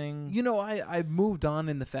feeling? You know, I've moved on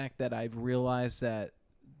in the fact that I've realized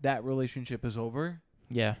that relationship is over.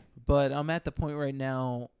 Yeah. But I'm at the point right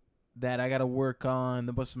now that I got to work on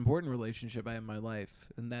the most important relationship I have in my life,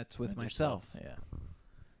 and that's with myself. Yeah.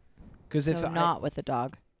 Because if not with the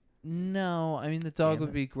dog. No, I mean the dog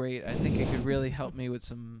would be great. I think it could really help me with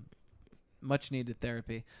some much needed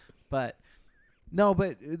therapy. But no,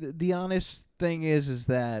 but the honest thing is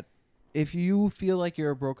that if you feel like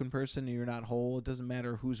you're a broken person and you're not whole, it doesn't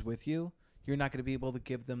matter who's with you. You're not going to be able to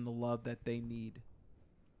give them the love that they need.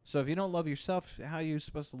 So if you don't love yourself, how are you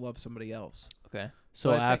supposed to love somebody else? Okay.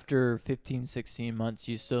 So after 15, 16 months,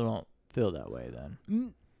 you still don't feel that way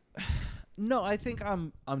then? No, I think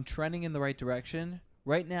I'm trending in the right direction.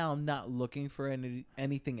 Right now, I'm not looking for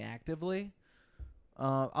anything actively.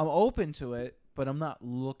 I'm open to it, but I'm not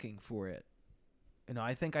looking for it. You know,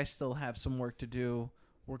 I think I still have some work to do,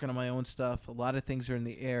 working on my own stuff. A lot of things are in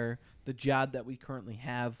the air. The job that we currently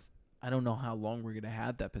have, I don't know how long we're going to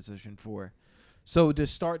have that position for. So to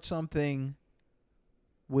start something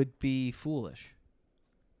would be foolish.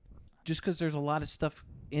 Just because there's a lot of stuff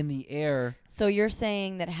in the air. So you're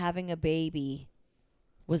saying that having a baby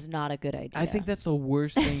was not a good idea? I think that's the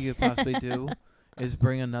worst thing you could possibly do is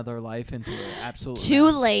bring another life into it. Absolutely. Too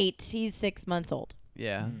late. He's 6 months old.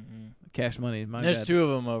 Yeah. Cash money. There's two of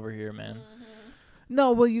them over here, man.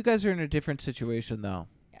 No, well, you guys are in a different situation, though.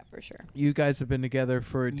 Yeah, for sure. You guys have been together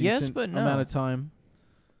for a decent amount of time.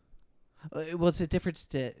 Well, it's a difference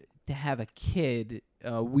to have a kid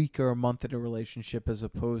a week or a month in a relationship as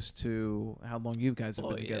opposed to how long you guys have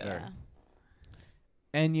been together. Yeah.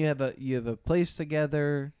 And you have a place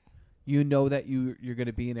together. You know that you're going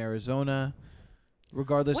to be in Arizona,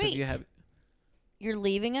 regardless if you have. You're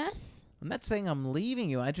leaving us? I'm not saying I'm leaving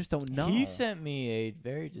you. I just don't know. He sent me a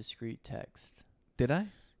very discreet text. Did I?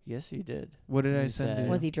 Yes, he did. What did I send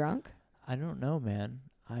you? Was he drunk? I don't know, man.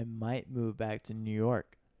 I might move back to New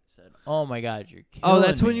York. Said, "Oh my God, you're killing Oh,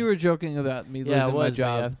 that's me." when you were joking about me losing my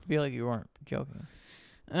job. I feel like you weren't joking.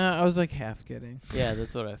 I was like half kidding. Yeah,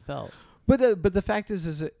 that's what I felt. But the fact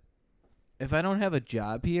is that if I don't have a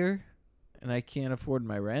job here and I can't afford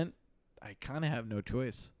my rent, I kind of have no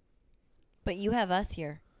choice. But you have us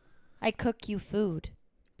here. I cook you food.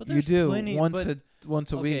 But you do plenty,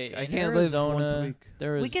 once a week. I can't Arizona, live once a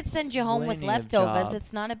week. We could send you home with leftovers.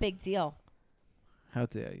 It's not a big deal. How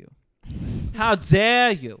dare you? How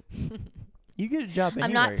dare you? You get a job anywhere.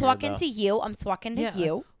 I'm not talking to you. I'm talking to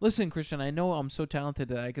you. Listen, Christian, I know I'm so talented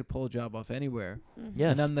that I could pull a job off anywhere. Mm-hmm.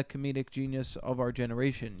 Yes. And I'm the comedic genius of our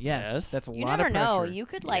generation. Yes. That's a you lot of pressure. You never know. You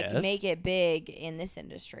could make it big in this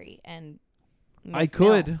industry and I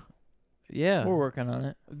could. Yeah. We're working on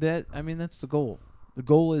it. That's the goal. The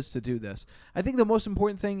goal is to do this. I think the most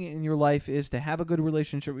important thing in your life is to have a good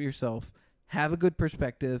relationship with yourself, have a good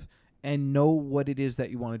perspective, and know what it is that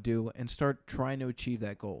you want to do and start trying to achieve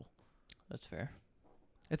that goal. That's fair.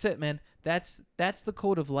 That's it, man. That's the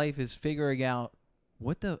code of life is figuring out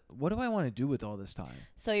what do I want to do with all this time?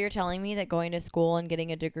 So you're telling me that going to school and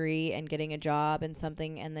getting a degree and getting a job and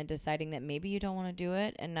something and then deciding that maybe you don't want to do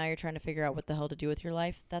it and now you're trying to figure out what the hell to do with your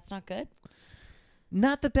life, that's not good?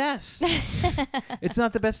 Not the best. It's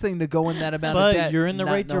not the best thing to go in that amount of debt. But you're in the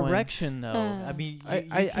right direction, though. I mean,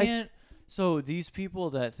 you can't. So these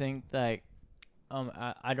people that think like,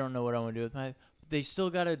 I don't know what I want to do with my. They still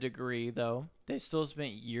got a degree, though. They still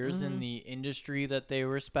spent years in the industry that they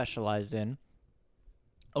were specialized in.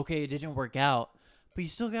 Okay, it didn't work out, but you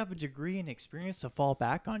still have a degree and experience to fall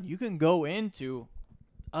back on. You can go into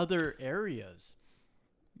other areas.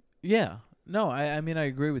 Yeah. No, I mean, I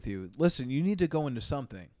agree with you. Listen, you need to go into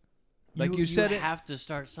something. Like you said, you have to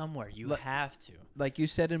start somewhere. You have to. Like you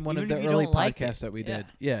said in one Even of the early podcasts that we Yeah. did.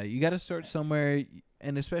 Yeah, you got to start somewhere,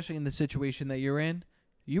 and especially in the situation that you're in,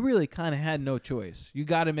 you really kind of had no choice. You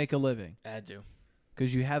got to make a living. I had to.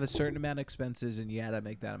 Because you have a certain amount of expenses, and you got to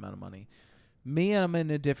make that amount of money. Me, I'm in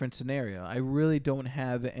a different scenario. I really don't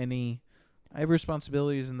have any. I have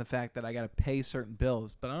responsibilities in the fact that I got to pay certain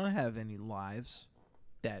bills, but I don't have any lives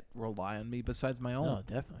that rely on me besides my own. No,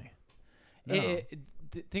 definitely. No.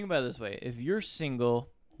 Think about it this way. If you're single,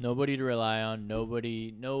 nobody to rely on, no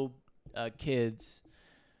kids,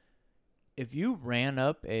 if you ran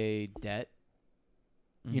up a debt,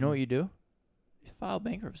 you know what you do? You file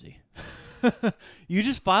bankruptcy. You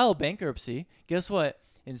just file bankruptcy. Guess what?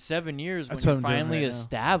 In 7 years, when you're finally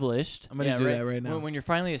established, I'm going to do that right now. When you're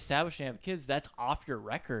finally established and have kids, that's off your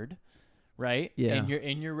record, right? Yeah.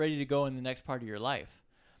 And you're ready to go in the next part of your life.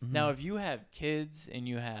 Mm-hmm. Now, if you have kids and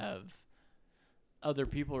you have other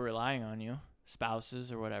people relying on you,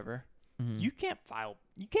 spouses or whatever, Mm-hmm. you can't file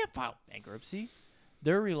bankruptcy.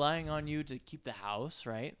 They're relying on you to keep the house,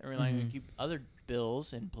 right? They're relying on you to keep other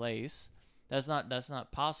bills in place. That's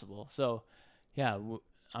not possible. So, yeah,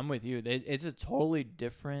 I'm with you. It's a totally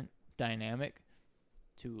different dynamic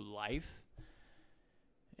to life,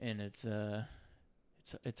 and it's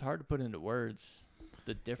hard to put into words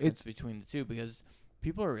the difference between the two because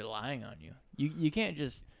people are relying on you. You can't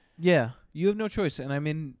just you have no choice. And I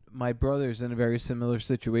mean, my brother's in a very similar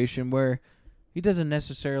situation where he doesn't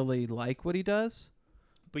necessarily like what he does,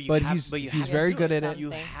 but he's very good at it.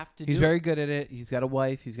 You have to. He's very good at it. He's got a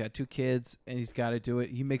wife. He's got 2 kids, and he's got to do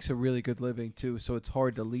it. He makes a really good living too, so it's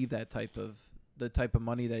hard to leave the type of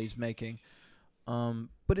money that he's making.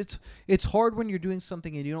 But it's hard when you're doing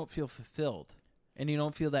something and you don't feel fulfilled, and you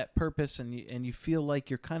don't feel that purpose, and you feel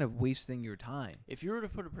like you're kind of wasting your time. If you were to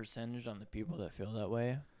put a percentage on the people that feel that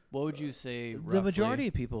way, what would you say? Roughly? The majority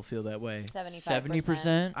of people feel that way.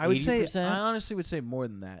 70%. I would say. 80%? I honestly would say more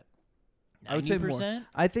than that. 90%? I would say more.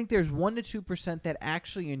 I think there's 1 to 2% that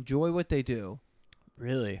actually enjoy what they do.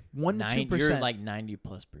 Really? 1 to 2%. You're like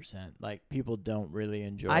 90+%. Like people don't really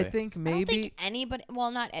enjoy. I think maybe. I don't think anybody.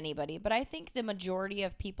 Well, not anybody, but I think the majority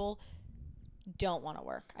of people don't want to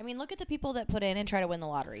work. I mean, look at the people that put in and try to win the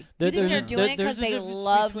lottery. You think they're doing it because they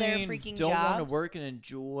love their freaking jobs? Don't want to work and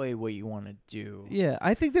enjoy what you want to do. Yeah,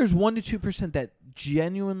 I think there's 1 to 2% that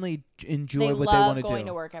genuinely enjoy what they want to do. They love going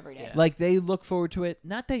to work every day. Yeah. Like they look forward to it.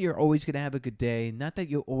 Not that you're always going to have a good day. Not that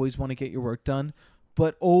you always want to get your work done.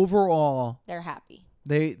 But overall, they're happy.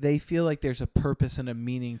 They feel like there's a purpose and a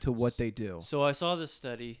meaning to what they do. So I saw this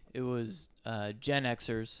study. It was Gen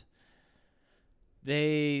Xers.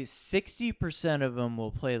 60% of them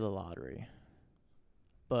will play the lottery.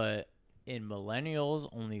 But in millennials,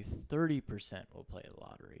 only 30% will play the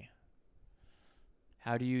lottery.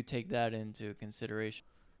 How do you take that into consideration?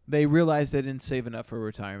 They realize they didn't save enough for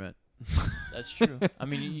retirement. That's true. I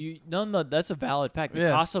mean, no, that's a valid fact.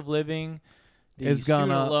 The cost of living, the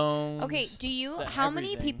student loans. Okay, how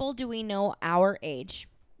many people do we know our age?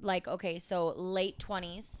 Like, okay, so late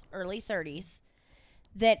 20s, early 30s,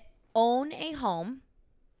 that own a home,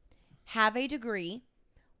 have a degree,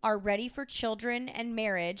 are ready for children and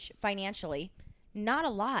marriage financially? Not a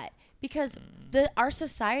lot, because our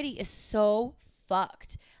society is so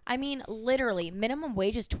fucked. I mean, literally, minimum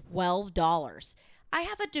wage is $12. I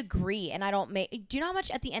have a degree and I don't make. Do you know how much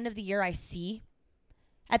at the end of the year I see?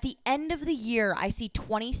 At the end of the year, I see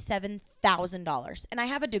 $27,000, and I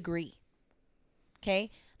have a degree. Okay,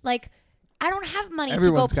 like I don't have money to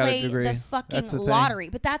go play the fucking lottery.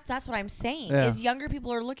 But that's what I'm saying. Yeah. Is younger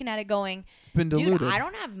people are looking at it going, it's been diluted. Dude, I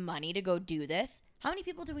don't have money to go do this. How many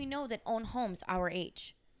people do we know that own homes our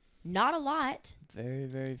age? Not a lot. Very,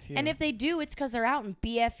 very few. And if they do, it's because they're out in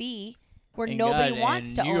BFE where nobody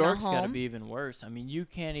wants to own a home. New York's got to be even worse. I mean, you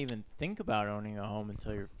can't even think about owning a home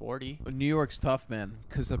until you're 40. New York's tough, man,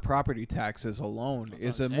 because the property taxes alone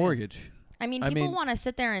is a mortgage. I mean, people want to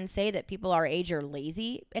sit there and say that people our age are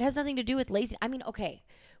lazy. It has nothing to do with lazy. I mean, okay,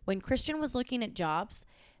 when Christian was looking at jobs,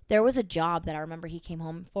 there was a job that I remember he came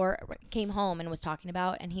home and was talking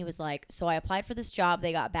about, and he was like, so I applied for this job.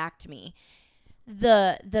 They got back to me.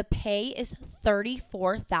 The pay is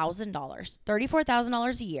 $34,000.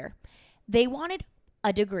 $34,000 a year. They wanted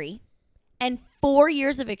a degree and 4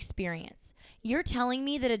 years of experience. You're telling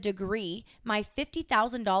me that a degree, my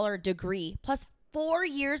 $50,000 degree plus 4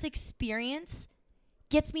 years experience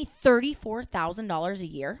gets me $34,000 a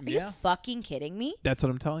year? Are you fucking kidding me? That's what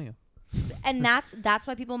I'm telling you. And that's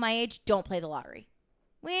why people my age don't play the lottery.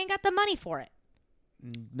 We ain't got the money for it.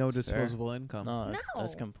 No disposable income. No,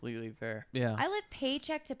 that's completely fair. Yeah. I live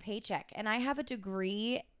paycheck to paycheck, and I have a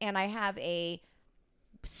degree, and I have a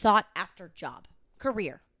sought-after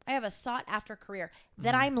career. I have a sought-after career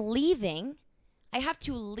that I'm leaving. I have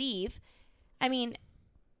to leave. I mean,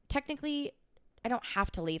 technically, I don't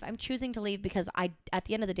have to leave. I'm choosing to leave because at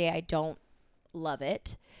the end of the day, I don't love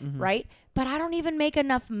it, right? But I don't even make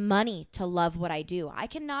enough money to love what I do. I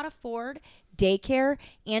cannot afford daycare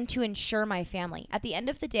and to insure my family. At the end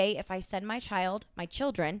of the day, if I send my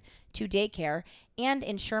children to daycare and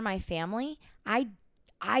insure my family, I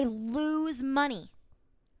lose money.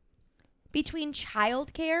 Between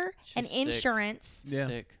childcare and insurance,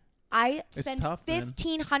 Sick. I spend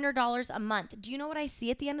 $1,500 a month. Do you know what I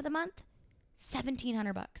see at the end of the month?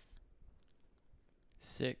 $1,700.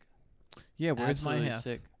 Sick. Yeah, where's Absolutely my half?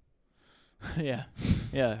 Sick. Yeah.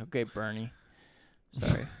 Okay, Bernie.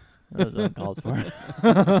 Sorry. That was uncalled for.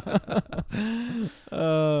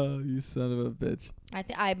 Oh, you son of a bitch. I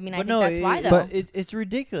think But that's why, though. But it's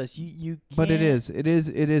ridiculous. You can't. But it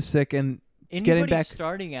is sick. And Anybody getting back,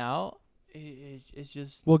 starting out, it's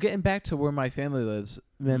just. well, getting back to where my family lives,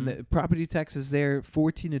 man, the property taxes there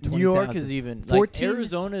 14 to 20,000. New York is even 14 like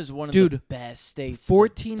Arizona is one of dude, the best states.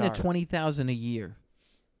 14 to to start. 20,000 a year.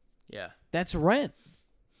 Yeah. That's rent.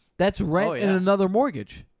 That's rent and another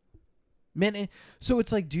mortgage. Man, so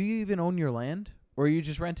it's like, do you even own your land, or are you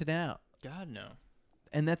just renting it out? God no.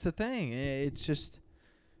 And that's the thing. It's just,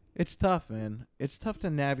 it's tough, man. It's tough to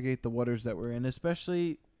navigate the waters that we're in,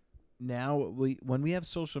 especially now. When we have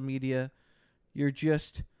social media, we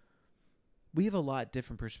have a lot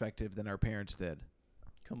different perspective than our parents did.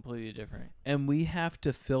 Completely different. And we have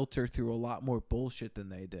to filter through a lot more bullshit than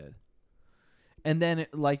they did. And then,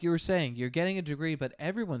 like you were saying, you're getting a degree, but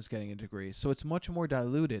everyone's getting a degree. So it's much more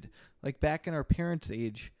diluted. Like back in our parents'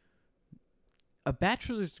 age, a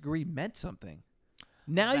bachelor's degree meant something.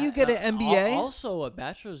 Now you get an MBA. Also, a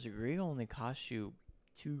bachelor's degree only costs you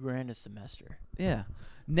 $2,000 a semester. Yeah.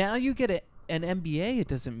 Now you get an MBA, it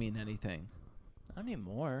doesn't mean anything. Not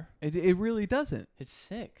anymore. It really doesn't. It's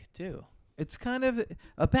sick, too. It's kind of,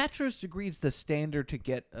 a bachelor's degree is the standard to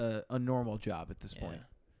get a normal job at this point.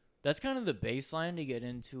 That's kind of the baseline to get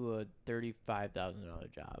into a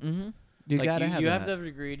 $35,000 job. Mm-hmm. You gotta have you that. have to have a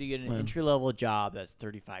degree to get an entry level job that's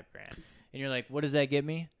 $35,000, and you're like, what does that get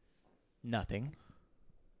me? Nothing.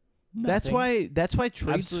 That's why trade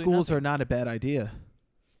Absolutely schools nothing. are not a bad idea.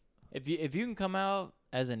 If you can come out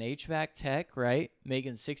as an HVAC tech, right,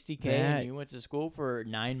 making $60K, and you went to school for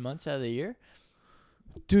 9 months out of the year,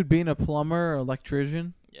 dude, being a plumber or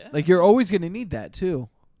electrician, yeah, like you're always gonna need that too.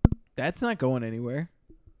 That's not going anywhere.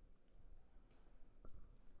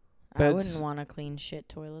 I wouldn't want to clean shit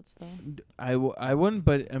toilets, though. I wouldn't,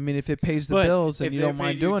 but I mean, if it pays the bills and you don't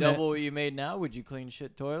mind doing double what you made now, would you clean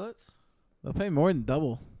shit toilets? They'll pay more than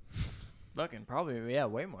double. Fucking probably, yeah,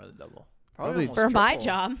 way more than double. Probably for my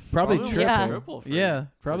job. Probably triple. Yeah. Triple for, yeah,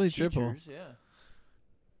 probably for triple. teachers, yeah.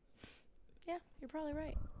 Yeah, you're probably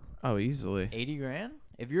right. Oh, easily. $80,000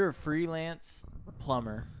 if you're a freelance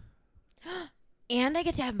plumber. And I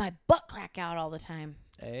get to have my butt crack out all the time.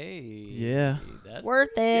 Hey, yeah, that's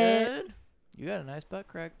worth it. Good. You got a nice butt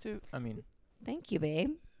crack too. I mean, thank you,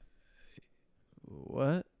 babe.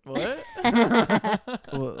 What? What?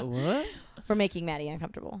 What? We're making Maddie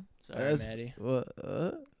uncomfortable. Sorry, Maddie. What?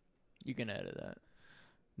 You can edit that.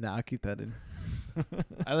 Nah, I'll keep that in.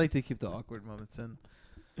 I like to keep the awkward moments in.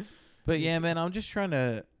 But yeah, man, I'm trying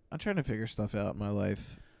to figure stuff out in my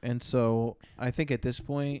life, and so I think at this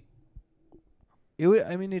point,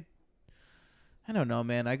 I don't know,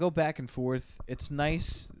 man. I go back and forth. It's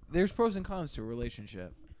nice. There's pros and cons to a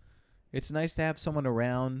relationship. It's nice to have someone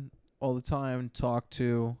around all the time, talk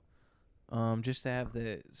to, just to have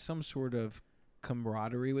some sort of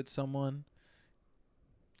camaraderie with someone,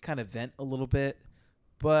 kind of vent a little bit.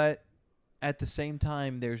 But at the same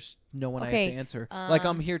time, there's no one I have to answer. Like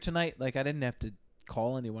I'm here tonight. Like I didn't have to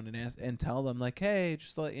call anyone and ask and tell them like, hey,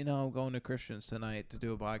 just to let you know, I'm going to Christian's tonight to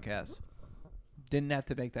do a podcast. Didn't have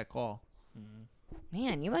to make that call. Mm-hmm.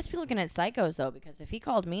 Man, you must be looking at psychos, though, because if he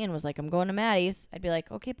called me and was like, I'm going to Maddie's, I'd be like,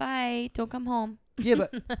 okay, bye. Don't come home. Yeah,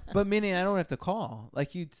 but meaning I don't have to call.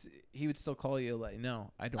 Like he would still call you like,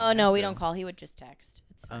 no, I don't. Oh, no, we don't call. He would just text.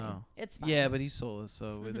 It's fine. Oh. It's fine. Yeah, but he's soulless,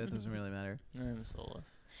 so that doesn't really matter. I'm soulless.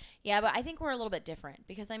 Yeah, but I think we're a little bit different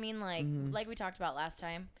because, I mean, like we talked about last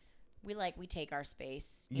time, we take our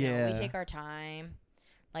space. You know, we take our time.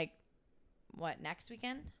 Like, what, next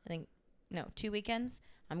weekend? I think, no, 2 weekends.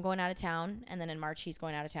 I'm going out of town, and then in March he's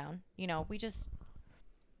going out of town. You know, we just...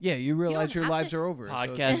 Yeah, you realize your lives are over.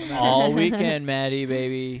 Podcast all weekend, Maddie,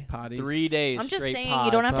 baby. Potties. 3 days I'm just straight saying pods.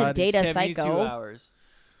 you don't have to date a 72 psycho. hours.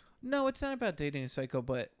 No, it's not about dating a psycho,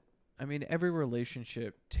 but, I mean, every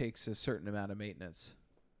relationship takes a certain amount of maintenance,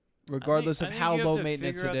 regardless of how low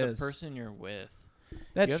maintenance it is. The person you're with.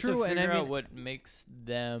 That's true, and I mean, what makes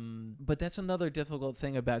them. But that's another difficult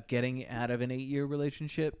thing about getting out of an 8-year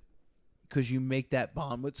relationship, because you make that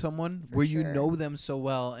bond with someone where you know them so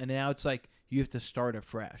well, and now it's like you have to start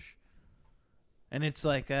afresh. And it's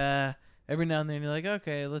like every now and then you're like,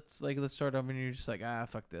 okay, let's start over, and you're just like,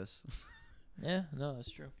 fuck this. Yeah, no, that's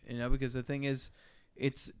true. You know, because the thing is,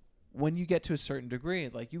 it's when you get to a certain degree,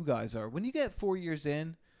 like you guys are, when you get 4 years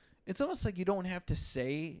in, it's almost like you don't have to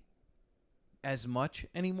say as much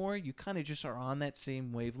anymore. You kind of just are on that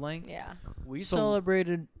same wavelength. Yeah. We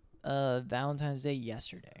celebrated Valentine's Day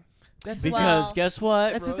yesterday. That's because guess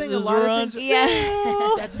what? That's the thing. Roses A lot were of on things.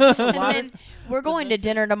 Yeah. That's the thing, And then we're going to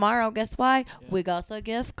dinner tomorrow. Guess why? We got the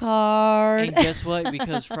gift card. And guess what?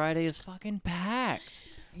 Because Friday is fucking packed.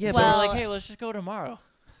 Yeah, so well, we're like, hey, let's just go tomorrow.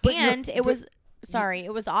 And it was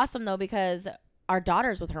awesome though because our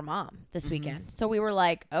daughter's with her mom this weekend. So we were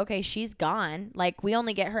like, okay, she's gone. Like we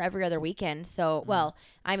only get her every other weekend. So, well,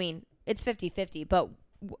 I mean, it's 50-50, but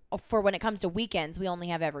for when it comes to weekends, we only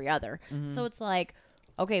have every other. So it's like,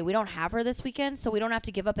 okay, we don't have her this weekend, so we don't have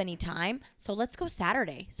to give up any time. So let's go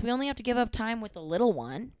Saturday. So we only have to give up time with the little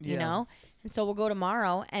one, you know? And so we'll go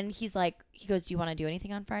tomorrow. And he goes, do you want to do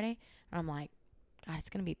anything on Friday? And I'm like, God, it's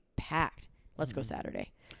going to be packed. Let's go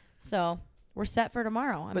Saturday. So we're set for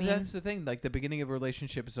tomorrow. I mean, that's the thing. Like the beginning of a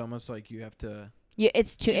relationship is almost like you have to. Yeah,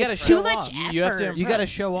 it's too much effort. You have to You got to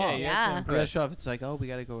show off. Yeah. You got to show off. It's like, oh, we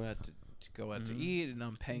got to go out to eat, and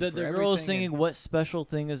I'm paying for everything. The girl is thinking, what special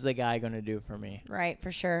thing is the guy going to do for me? Right,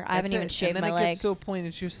 for sure. I haven't even shaved my legs. And then it gets to a point,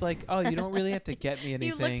 it's just like, oh, you don't really have to get me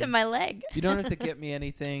anything. You looked at my leg. You don't have to get me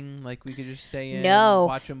anything. Like, we could just stay in,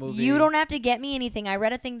 watch a movie. You don't have to get me anything. I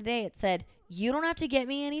read a thing today. It said, you don't have to get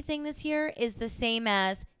me anything this year is the same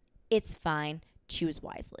as, it's fine. Choose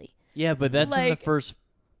wisely. Yeah, but that's in the first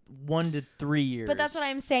 1 to 3 years. But that's what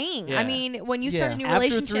I'm saying. Yeah. I mean, when you start a new After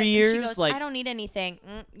relationship, 3 years, and she goes, I don't need anything.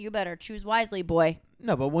 You better choose wisely, boy.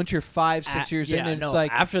 No, but once you're 5, 6 years in, it's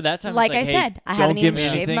like after that time, like it's I hey, said, I haven't even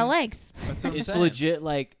shaved anything. my legs. That's what I'm It's saying. legit.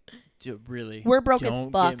 Like, really, We're broke as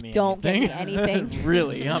don't fuck. get me Don't get me anything. anything.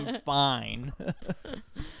 Really, I'm fine.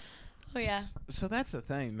 Oh yeah. So that's the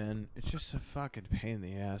thing, man. It's just a fucking pain in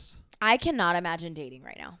the ass. I cannot imagine dating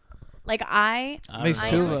right now. Like Makes I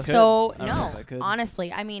two am of us. so I don't know no. if I could.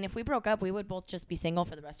 Honestly, I mean, if we broke up, we would both just be single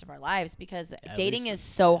for the rest of our lives because At dating least- is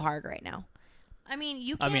so hard right now. I mean,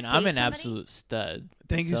 you can't. I'm date an somebody. absolute stud.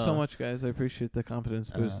 Thank you so much, guys. I appreciate the confidence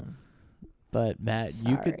boost. But Matt,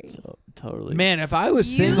 you Sorry. could totally. Man, if I was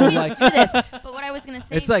You single can like do this. But what I was gonna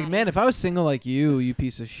say, it's like, Maddie, man, if I was single like you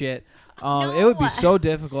piece of shit, it No. would be so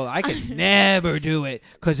difficult. I could never do it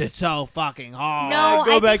because it's so fucking hard. no,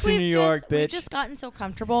 Go I back think to we've New York, We've bitch. just gotten so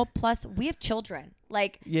comfortable. Plus, we have children.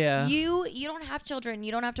 Like, Yeah. you don't have children.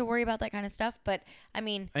 You don't have to worry about that kind of stuff. But I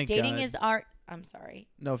mean, Thank dating God. is our. I'm sorry.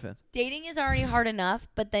 No offense. Dating is already hard enough,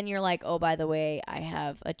 but then you're like, oh, by the way, I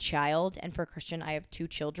have a child, and for Christian, I have 2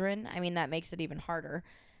 children. I mean, that makes it even harder.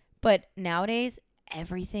 But nowadays,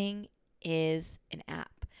 everything is an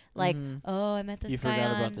app. Like, oh, I met this You guy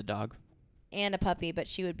forgot on about the dog. and a puppy, but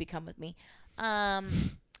she would become with me. Oh,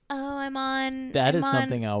 I'm on. That I'm is on,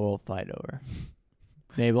 something I will fight over.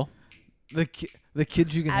 Mabel. The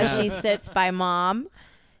kids you can as have. she sits by mom.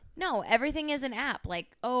 No, everything is an app. Like,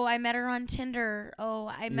 oh, I met her on Tinder. Oh,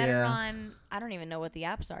 I met her on. I don't even know what the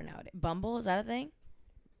apps are nowadays. Bumble, is that a thing?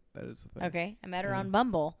 That is the thing. Okay, I met her on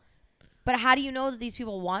Bumble. But how do you know that these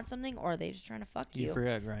people want something, or are they just trying to fuck you? You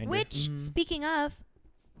forgot Grindr. Which, speaking of,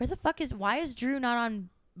 why is Drew not on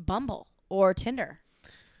Bumble or Tinder?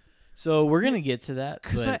 So we're gonna get to that,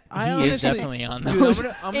 but I he honestly, is definitely on Dude, those.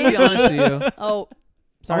 I'm gonna be honest with you. Oh,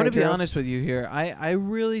 I'm sorry, gonna be Drew. honest with you here. I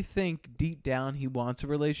really think deep down he wants a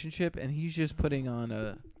relationship, and he's just putting on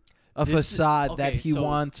a This is- facade that okay, he so-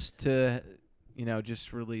 wants to,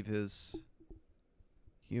 just relieve his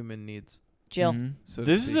human needs. Jill. Mhm. So to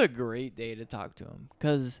This is speak. a great day to talk to him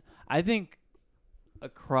because I think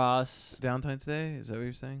across Valentine's Day. Is that what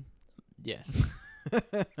you're saying? yes.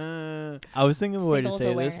 I was thinking of a way to Singles say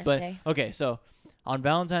this, Awareness but Day. okay. So on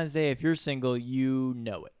Valentine's Day, if you're single, you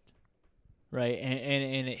know it, right?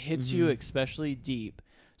 And it hits you especially deep.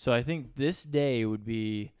 So I think this day would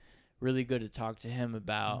be really good to talk to him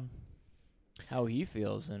about how he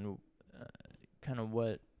feels and kind of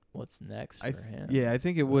what's next for him. Yeah, I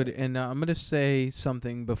think it would. And I'm gonna say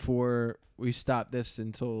something before we stop this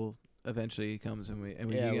until eventually he comes and we Yeah, can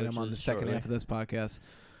get which him on the is second shortly. half of this podcast.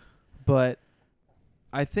 But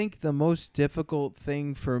I think the most difficult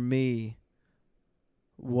thing for me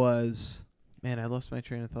was, man, I lost my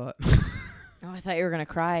train of thought. Oh, I thought you were gonna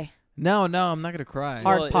cry. No, I'm not gonna cry.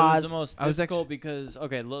 Hard Well, it pause. was the most I was difficult because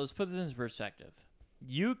let's put this into perspective.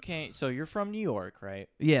 You came, so you're from New York, right?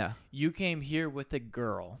 Yeah. You came here with a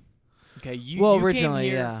girl. Okay, you Well, you originally,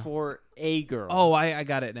 came here yeah. for a girl. Oh, I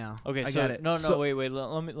got it now. okay. I So got it. no, So wait.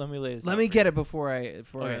 Let me lay this. let out me for get you. it before I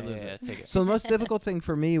Okay, lose yeah, it. take it. So the most difficult thing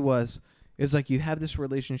for me is like you have this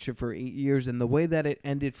relationship for 8 years, and the way that it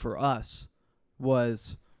ended for us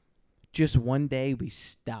was just one day we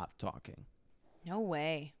stopped talking. No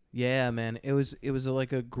way. Yeah, man. It was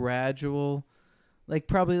like a gradual, like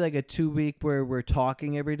probably like a 2 week where we're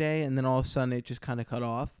talking every day, and then all of a sudden it just kind of cut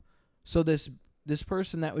off. So this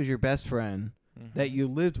person that was your best friend that you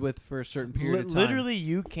lived with for a certain period of time. Literally,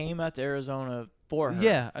 you came out to Arizona for her.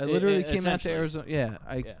 Yeah, I literally came out to essentially. Arizona. Yeah,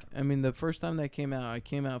 Yeah. I mean, the first time that I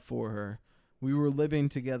came out for her. We were living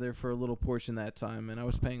together for a little portion that time, and I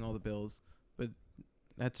was paying all the bills. But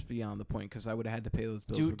That's beyond the point because I would have had to pay those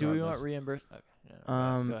bills Do regardless. we want reimburse? Okay.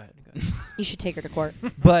 Go ahead. You should take her to court.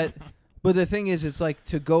 But the thing is, it's like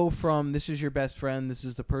to go from this is your best friend, this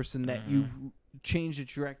is the person that you changed the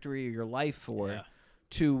trajectory of your life for,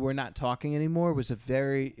 to we're not talking anymore it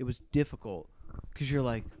was difficult because you're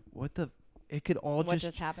like, it could all what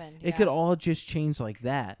just happened? It could all just change like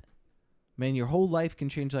that. Man, your whole life can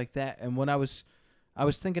change like that. And when I was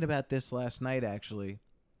thinking about this last night, actually,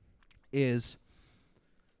 is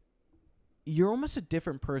you're almost a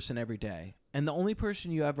different person every day. And the only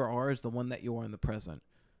person you ever are is the one that you are in the present.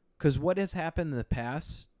 Because what has happened in the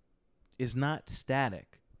past is not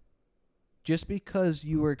static. Just because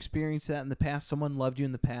you were experiencing that in the past, someone loved you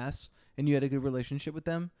in the past, and you had a good relationship with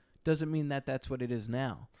them, doesn't mean that that's what it is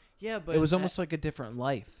now. Yeah, but it was almost like a different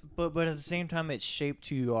life. But at the same time, it shaped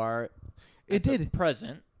who you are. It did.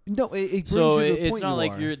 Present. No, it brings so you to the it's point not you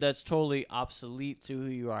like are. you're that's totally obsolete to who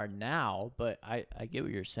you are now. But I get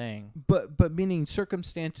what you're saying. But meaning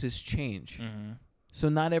circumstances change. Mm-hmm. So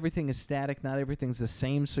not everything is static. Not everything's the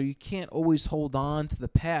same. So you can't always hold on to the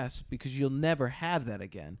past because you'll never have that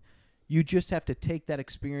again. You just have to take that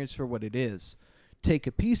experience for what it is. Take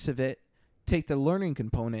a piece of it, take the learning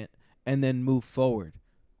component, and then move forward.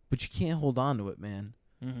 But you can't hold on to it, man.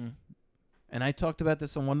 Mm-hmm. And I talked about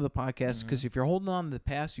this on one of the podcasts because if you're holding on to the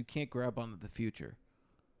past, you can't grab onto the future.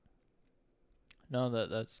 No,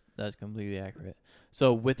 that's completely accurate.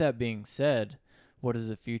 So with that being said, what does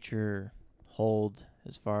the future hold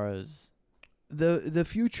as far as the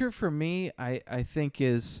future for me? I think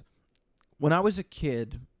is when I was a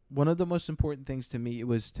kid, one of the most important things to me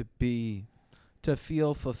was to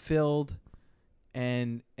feel fulfilled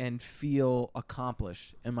and feel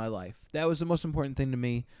accomplished in my life. That was the most important thing to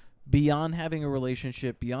me. Beyond having a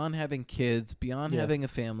relationship, beyond having kids, beyond having a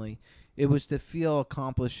family, it was to feel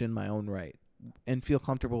accomplished in my own right and feel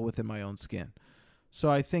comfortable within my own skin.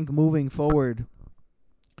 So I think moving forward,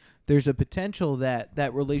 there's a potential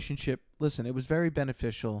that relationship, listen, it was very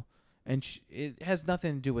beneficial, and it has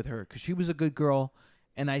nothing to do with her because she was a good girl,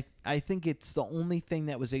 and I think it's the only thing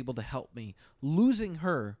that was able to help me. Losing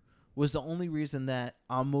her was the only reason that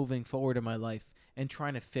I'm moving forward in my life and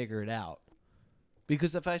trying to figure it out.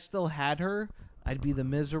 Because if I still had her, I'd be the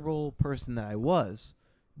miserable person that I was.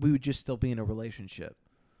 We would just still be in a relationship.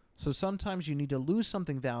 So sometimes you need to lose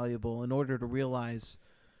something valuable in order to realize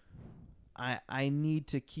I need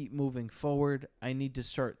to keep moving forward. I need to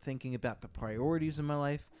start thinking about the priorities in my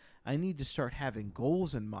life. I need to start having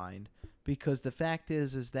goals in mind. Because the fact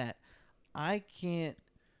is that I can't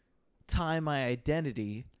tie my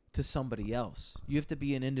identity to somebody else. You have to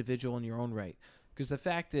be an individual in your own right. Because the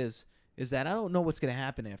fact is that I don't know what's going to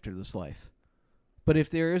happen after this life. But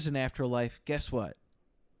if there is an afterlife, guess what?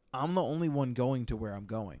 I'm the only one going to where I'm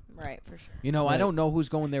going. Right, for sure. You know, Right. I don't know who's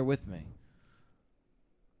going there with me.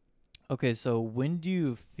 Okay, so when do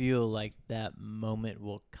you feel like that moment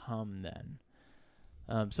will come then?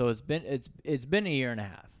 So it's been a year and a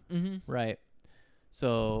half, right?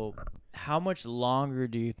 So how much longer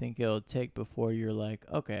do you think it'll take before you're like,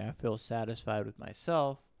 okay, I feel satisfied with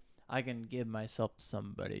myself. I can give myself to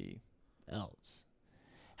somebody else.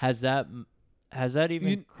 Has that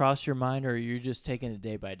even crossed your mind, or are you just taking it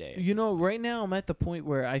day by day? You know, right now I'm at the point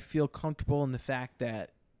where I feel comfortable in the fact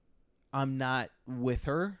that I'm not with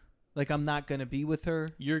her. Like, I'm not going to be with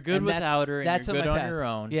her. You're good without her, and that's you're good my on path. your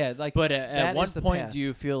own. Yeah, like, but at one point, path. do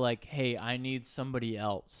you feel like, hey, I need somebody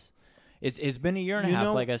else? It's been a year and a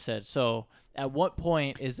half, like I said. So at what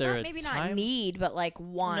point is there maybe a time? not need, but like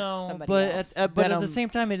want somebody else? But at the same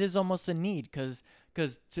time, it is almost a need because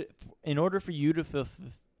in order for you to feel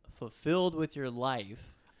fulfilled with your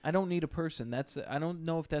life, I don't need a person. I don't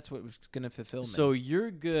know if that's what's going to fulfill me. So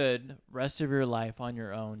you're good rest of your life on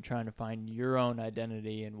your own, trying to find your own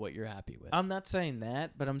identity and what you're happy with. I'm not saying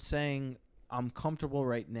that, but I'm saying I'm comfortable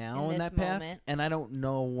right now in that moment. path, and I don't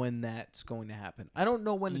know when that's going to happen. I don't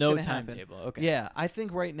know when it's going to happen. No timetable. Okay. Yeah, I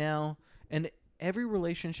think right now, and every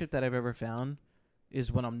relationship that I've ever found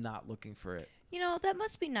is when I'm not looking for it. You know, that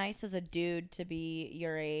must be nice as a dude to be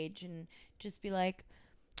your age and just be like,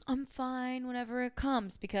 I'm fine whenever it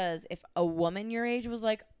comes. Because if a woman your age was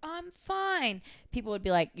like, I'm fine, people would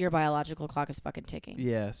be like, your biological clock is fucking ticking.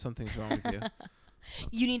 Yeah, something's wrong with you.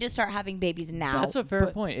 You need to start having babies now. That's a fair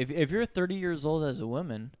point. If you're 30 years old as a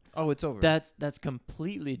woman, it's over. That's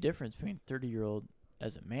completely different between 30-year-old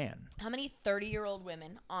as a man. How many 30-year-old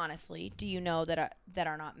women, honestly, do you know that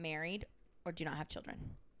are not married or do not have children?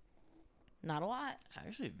 Not a lot.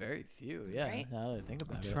 Actually, very few. Yeah. Right? Now that I think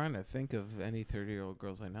about it. I'm trying to think of any 30-year-old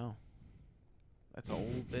girls I know. That's an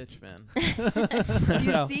old bitch, man.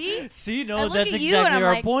 You see? See, no, I look that's at exactly you and I'm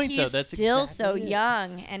our like, point, he's though. That's still exactly so it.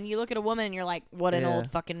 young. And you look at a woman and you're like, what an Yeah.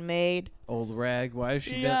 old fucking maid. Old rag. Why is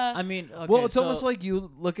she dead? Yeah, I mean, okay, Well, it's so, almost like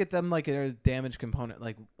you look at them like a damaged component.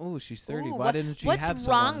 Like, oh, she's 30. Ooh, Why didn't she what's have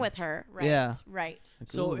wrong someone? with her? Right. Yeah. Right.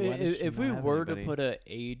 Like, So ooh, why does she if not we have were to anybody? put an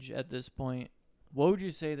age at this point, what would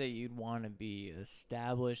you say that you'd want to be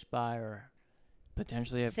established by, or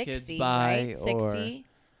potentially have 60, kids by, right? or 60.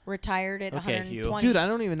 Retired at Okay, Hugh. 120. Dude, I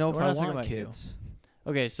don't even know if We're I not talking want about you. kids.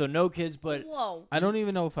 Okay, so no kids, but Whoa. I don't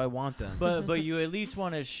even know if I want them. but you at least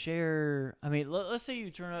want to share. I mean, let's say you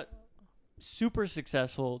turn out super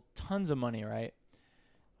successful, tons of money, right?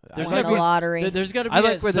 There's Won gotta the be- lottery. There's got to be I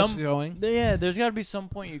like at where this some is going. yeah. There's got to be some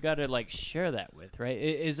point you got to like share that with, right?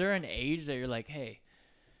 Is there an age that you're like, hey,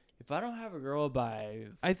 if I don't have a girl by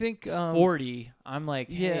I think 40, I'm like,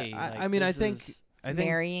 yeah, hey, I mean, I think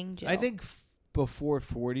Marrying Jill. I think before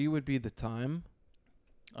 40 would be the time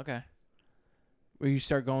okay. where you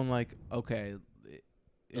start going like, okay,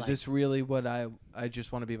 is Like- this really what I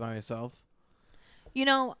just want to be by myself? You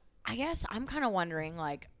know, I guess I'm kind of wondering,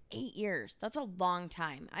 like, 8 years. That's a long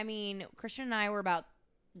time. I mean, Christian and I were about,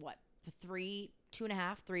 what,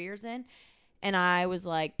 2.5, 3 years in, and I was,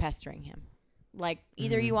 like, pestering him. Like,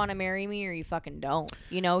 either you want to marry me or you fucking don't.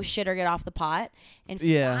 You know, shit or get off the pot. And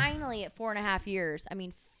finally, at 4.5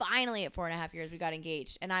 years, we got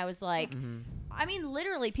engaged. And I was like, I mean,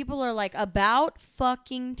 literally, people are like, about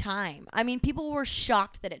fucking time. I mean, people were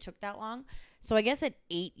shocked that it took that long. So I guess at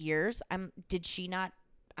 8 years, did she not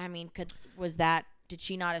assume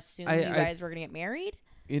you guys were going to get married?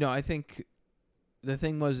 You know, I think the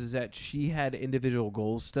thing is that she had individual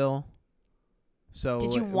goals still. So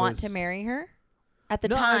Did you want to marry her at the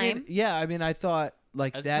time? I mean, I thought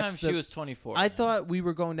like At that's the time, she was 24. I thought we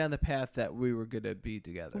were going down the path that we were going to be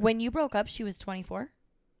together. When you broke up, she was 24?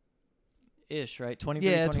 ish, right? 23,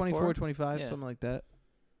 yeah, 24? 24, 25, Yeah. something like that.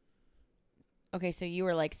 Okay, so you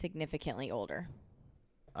were like significantly older.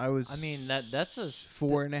 I was. I mean, that's a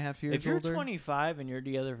 4.5 years If you're older. 25 and you're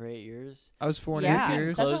together for 8 years, I was 4.5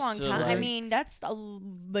 years. That's a Close long to, time. I like- mean, that's a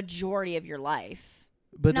majority of your life.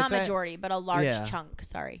 But Not the fact, majority, but a large Yeah. chunk.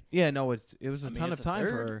 Sorry. Yeah, no, it was a I mean, ton it's of time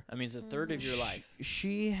for third. her. I mean, it's a third of your life.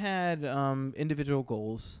 She had individual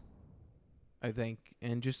goals, I think,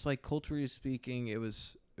 and just like culturally speaking, it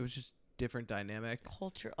was just different dynamic.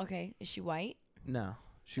 Culture. Okay. Is she white? No,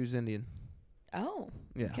 she was Indian. Oh.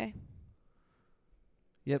 Yeah. Okay.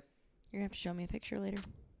 Yep. You're going to have to show me a picture later.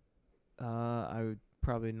 I would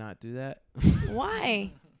probably not do that.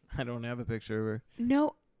 Why? I don't have a picture of her.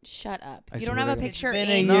 No. Shut up. I You don't swear have a to God. picture Been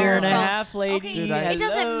in a year your and a phone. half, lady. Okay, Dude, it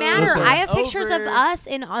doesn't Hello. matter. Listen. I have pictures of Over. us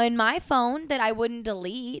in my phone that I wouldn't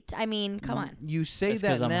delete. I mean, come on. You say That's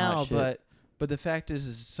 'cause that I'm hot now, shit. but the fact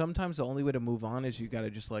is sometimes the only way to move on is you got to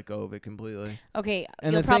just let go of it completely. Okay,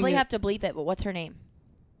 And you'll the probably thing have to bleep it, but what's her name?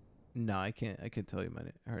 No, I can't. I can tell you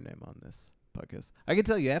her name on this podcast. I can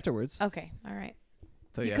tell you afterwards. Okay, all right.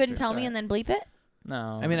 Tell You you couldn't after. tell me and then bleep it?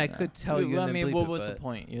 No. I mean, I no. could tell you and I then mean, bleep what it, was the but-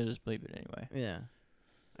 point? You just bleep it anyway. Yeah.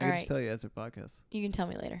 I All can right. just tell you as a podcast. You can tell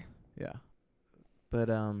me later. Yeah. But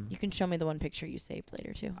You can show me the one picture you saved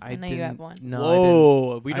later, too. I know didn't, you have one. No,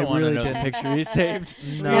 Whoa, we I don't want to really know the didn't. picture he saved. I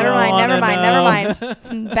didn't. Never No. mind, wanna never mind.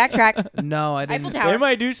 know. Backtrack. No, I Eiffel didn't. Tower. They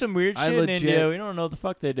might do some weird I shit in legit- India. We don't know what the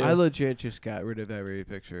fuck they do. I legit just got rid of every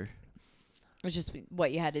picture. It's just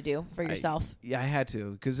what you had to do for yourself. Yeah, I had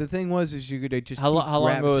to, because the thing was, is you could just how keep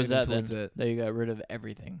long ago was gravitating that then? towards it. That you got rid of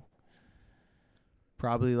everything.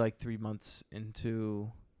 Probably like 3 months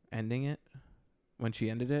into ending it, when she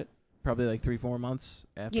ended it. Probably like 3-4 months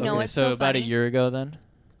after. You know Okay, what's so so about a funny? year ago then.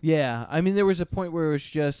 Yeah, I mean, there was a point where it was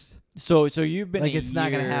just So you've been like a it's not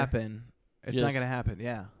gonna year- happen. It's not just- gonna happen.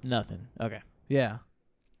 Yeah, Nothing. Okay. yeah.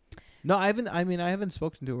 No, I haven't. I mean, I haven't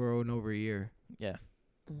spoken to her in over a year. Yeah.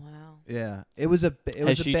 Wow. Yeah, it was a. It Has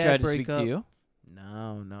was she a bad tried to breakup. speak to you?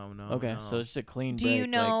 No. Okay, no. so it's just a clean Do break. you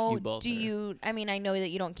know? Like you both are. I mean, I know that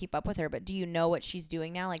you don't keep up with her, but do you know what she's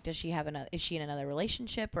doing now? Like, does she have is she in another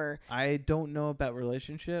relationship or? I don't know about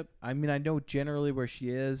relationship. I mean, I know generally where she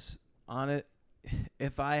is on it.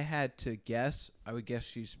 If I had to guess, I would guess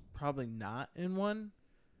she's probably not in one.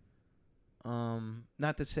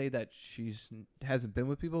 Not to say that hasn't been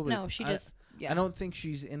with people, but No, she just. Yeah. I don't think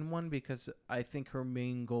she's in one because I think her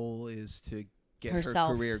main goal is to get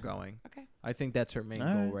Herself. her career going. Okay. I think that's her main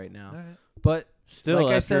All goal right. right now. All right. But Still,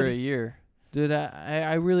 like I after said- a year. dude,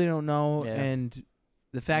 I really don't know. Yeah. And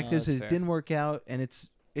the fact No, is, that's it fair. didn't work out, and it's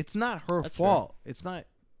not her That's fair. fault. It's not.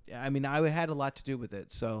 I mean, I had a lot to do with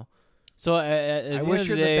it. So So at I wish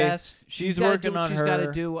her the best. She's gotta working do what on she's her. got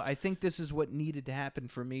to do. I think this is what needed to happen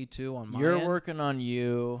for me too. On my You're end. working on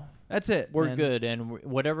you. That's it. We're man. good, and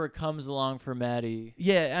whatever comes along for Maddie.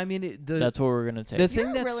 Yeah, I mean, that's what we're gonna take. The thing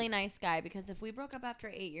You're a that's really nice guy because if we broke up after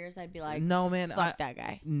 8 years, I'd be like, no, man, fuck that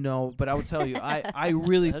guy. No, but I will tell you, I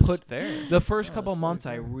really That's put fair. the first No, couple that's months.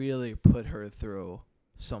 really I fair. really put her through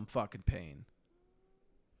some fucking pain.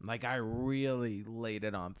 Like I really laid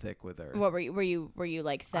it on thick with her. What were you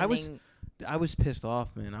like sending? I was pissed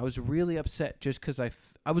off, man. I was really upset just because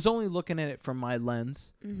I was only looking at it from my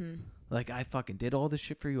lens. Mm-hmm. Like I fucking did all this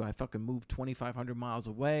shit for you. I fucking moved 2,500 miles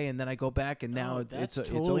away, and then I go back, and now that's it's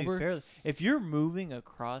totally over. fair. If you're moving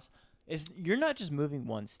across, you're not just moving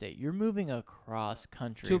one state. You're moving across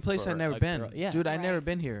country To a place I've never been. Yeah, Dude, I've Right. never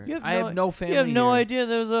been here. I have no family. You have no here. idea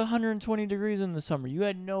there was 120 degrees in the summer. You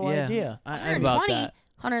had no idea about 120, that.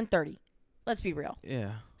 130. Let's be real.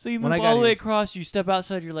 Yeah. So you When move I got all the way here- across. You step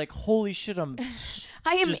outside. You're like, holy shit! I'm.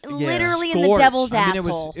 I am Just- literally in the scorched. devil's I mean,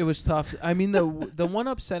 asshole. it was tough. I mean, the one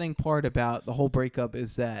upsetting part about the whole breakup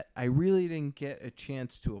is that I really didn't get a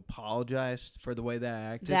chance to apologize for the way that I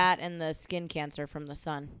acted. That and the skin cancer from the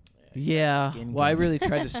sun. Yeah. Skin Well, I cancer. really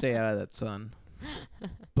tried to stay out of that sun.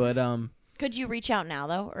 But Could you reach out now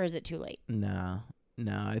though, or is it too late? no.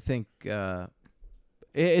 I think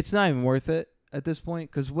it's not even worth it at this point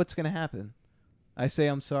because what's gonna happen? I say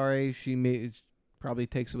I'm sorry. She probably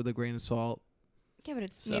takes it with a grain of salt. Yeah,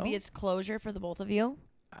 but So? maybe it's closure for the both of you.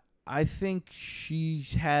 I think she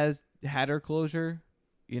has had her closure,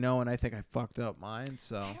 and I think I fucked up mine.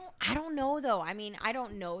 So I don't know though. I mean, I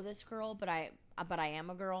don't know this girl, but I am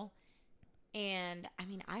a girl. And I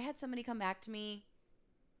mean, I had somebody come back to me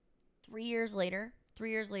 3 years later,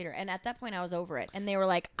 and at that point I was over it. And they were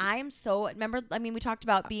like, remember, I mean, we talked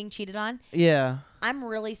about being cheated on. yeah. I'm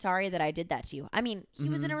really sorry that I did that to you. I mean, he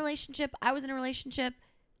was in a relationship, I was in a relationship.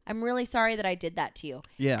 I'm really sorry that I did that to you.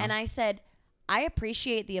 Yeah. And I said, I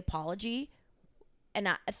appreciate the apology and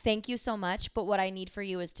thank you so much. But what I need for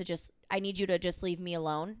you is I need you to just leave me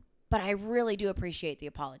alone. But I really do appreciate the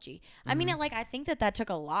apology. I mean, I think that took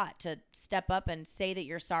a lot to step up and say that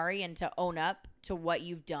you're sorry and to own up to what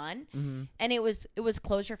you've done. Mm-hmm. And it was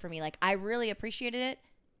closure for me. Like, I really appreciated it,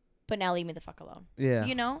 but now leave me the fuck alone. Yeah.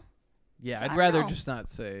 Yeah, So I'd I rather don't know. just not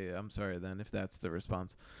say I'm sorry then if that's the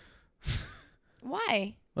response.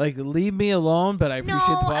 Why? Like, leave me alone, but I appreciate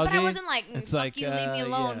the apology. But I wasn't like, It's fuck like, you, leave me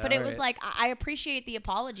alone. yeah, But it was alright. like, I appreciate the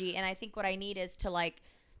apology, and I think what I need is to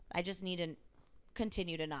I just need to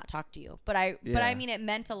continue to not talk to you. But I mean, it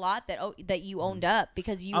meant a lot that you owned up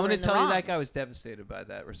because you I'm were going in to the tell wrong. you that guy was devastated by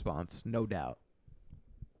that response, no doubt.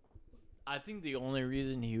 I think the only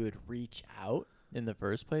reason he would reach out in the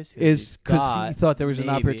first place Is because he thought there was an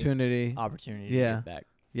maybe opportunity. opportunity Yeah. to get back.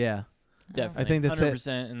 Yeah. Definitely. I think that's it.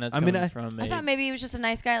 100%, and that's I mean, coming from I a thought maybe he was just a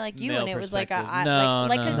nice guy like you, male and it was like perspective.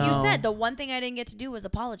 because No. you said the one thing I didn't get to do was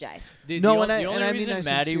apologize. No, the, and I- the only and I mean, reason I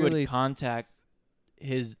Maddie sincerely- would contact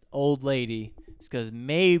his old lady is because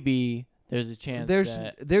maybe there's a chance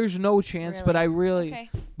There's no chance, but I really, Okay.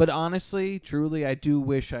 but honestly, truly, I do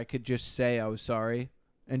wish I could just say I was sorry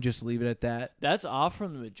and just leave it at that. that's off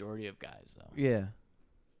from the majority of guys, though. Yeah.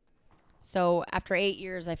 So after 8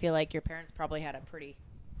 years, I feel like your parents probably had a pretty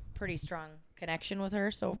strong connection with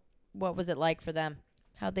her. So what was it like for them?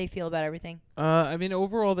 How'd they feel about everything? I mean,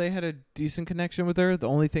 overall, they had a decent connection with her. The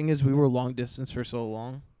only thing is we were long distance for so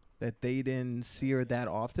long that they didn't see her that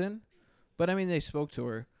often. But, I mean, they spoke to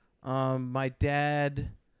her. My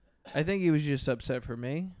dad, I think he was just upset for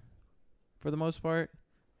me for the most part.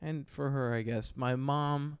 And for her, I guess. My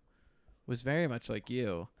mom was very much like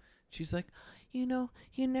you. She's like, you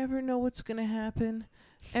never know what's going to happen.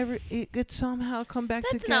 It could somehow come back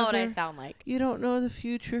That's together. not what I sound like. You don't know the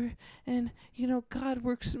future, and God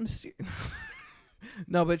works mysterious.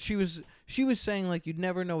 No, but she was saying like you'd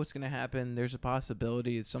never know what's gonna happen. There's a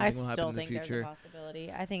possibility something will happen still in the think there's future. a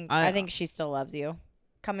possibility. I think she still loves you.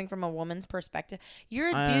 Coming from a woman's perspective, you're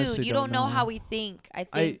a dude. honestly You don't don't know know. how we think. I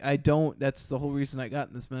think. I don't. That's the whole reason I got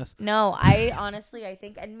in this mess. No, I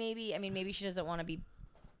think, and maybe she doesn't want to be,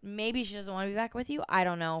 back with you. I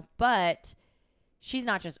don't know, but she's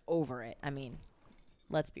not just over it. I mean,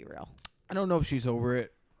 let's be real. I don't know if she's over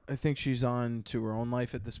it. I think she's on to her own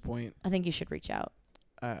life at this point. I think you should reach out.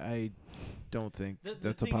 I don't think The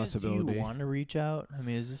that's a thing is, possibility. do you want to reach out? I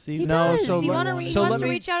mean, is this He even? No, does. so he let- wants so to let me-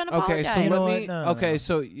 reach out and Okay, apologize. so You know let what? me. No, no, okay, no.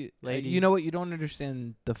 so Lady. you know what? You don't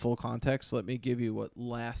understand the full context. Let me give you what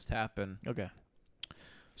last happened. Okay.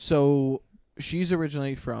 So she's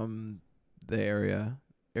originally from the area,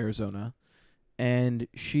 Arizona, and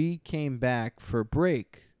she came back for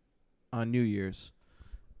break on New Year's,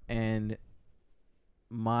 and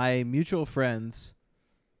my mutual friends,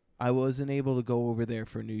 I wasn't able to go over there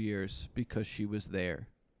for New Year's because she was there.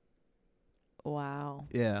 Wow.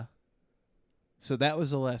 Yeah. So that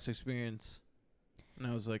was the last experience. And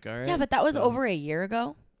I was like, all right. Yeah, but that was over a year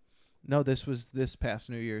ago. No, this was this past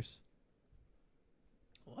New Year's.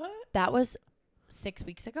 What? That was 6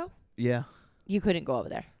 weeks ago? Yeah. You couldn't go over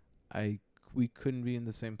there. We couldn't be in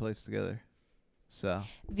the same place together. So.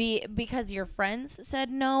 Because your friends said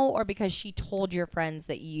no, or because she told your friends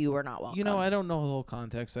that you were not welcome? You know, I don't know the whole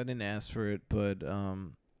context. I didn't ask for it, but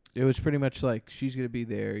it was pretty much like, she's going to be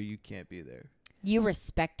there. You can't be there. You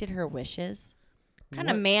respected her wishes? What kind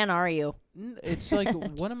of man are you? It's like,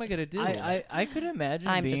 what am I going to do? I could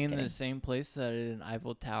imagine being in the same place that I did an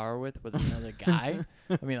Eiffel Tower with another guy.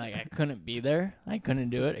 I mean, like, I couldn't be there. I couldn't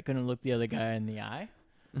do it. I couldn't look the other guy in the eye.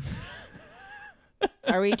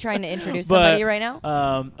 Are we trying to introduce somebody right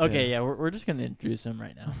now? Okay, yeah, we're just going to introduce him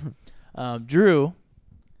right now. Drew.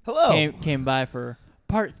 Hello. Came by for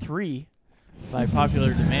part 3 by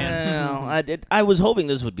popular demand. Well, I was hoping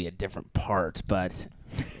this would be a different part, but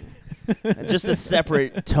just a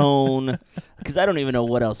separate tone, because I don't even know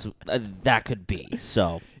what else that could be.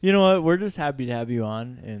 So you know what? We're just happy to have you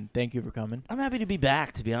on, and thank you for coming. I'm happy to be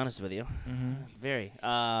back, to be honest with you. Mm-hmm. Very.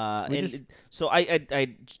 So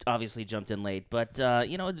I obviously jumped in late, but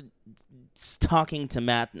talking to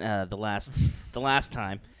Matt the last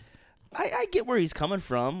time, I get where he's coming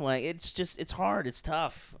from. Like, it's hard, it's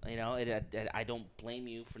tough. You know, I don't blame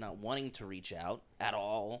you for not wanting to reach out at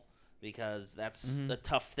all, because that's a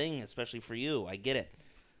tough thing, especially for you. I get it.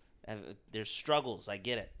 There's struggles. I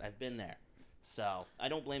get it. I've been there. So I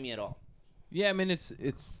don't blame you at all. Yeah, I mean,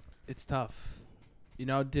 it's tough. You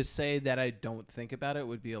know, to say that I don't think about it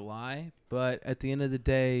would be a lie. But at the end of the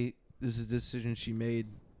day, this is a decision she made.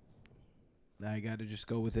 I got to just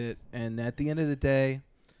go with it. And at the end of the day,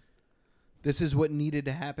 this is what needed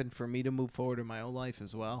to happen for me to move forward in my own life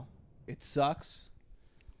as well. It sucks,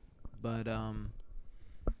 but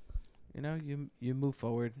you know, you move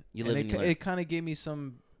forward. You live and you learn. It kind of gave me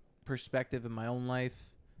some perspective in my own life.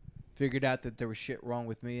 Figured out that there was shit wrong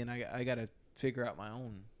with me, and I got to figure out my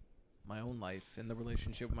own life and the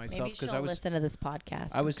relationship with myself. Maybe she'll listen to this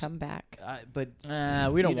podcast and come back. But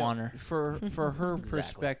we don't want her. For her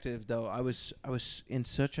perspective, though, I was in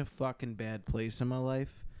such a fucking bad place in my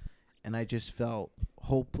life, and I just felt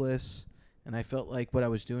hopeless, and I felt like what I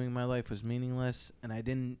was doing in my life was meaningless, and I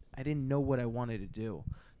didn't know what I wanted to do.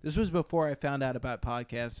 This was before I found out about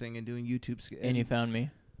podcasting and doing YouTube. And you found me.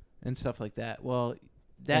 And stuff like that. Well,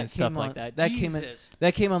 that and came stuff on. Like that.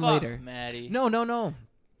 That came on later. Maddie. No.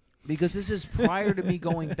 Because this is prior to me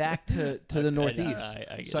going back to the Northeast.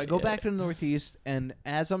 I go back to the Northeast, and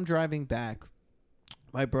as I'm driving back,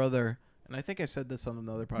 my brother, and I think I said this on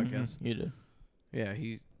another podcast. You did. Yeah,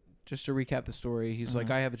 just to recap the story, he's like,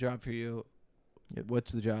 I have a job for you. Yep.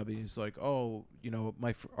 What's the job? And he's like, oh, you know,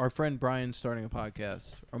 our friend Brian's starting a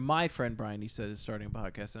podcast. Or my friend Brian, he said, is starting a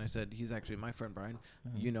podcast. And I said, he's actually my friend Brian.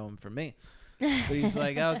 You know him from me. But he's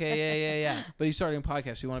like, okay, yeah. But he's starting a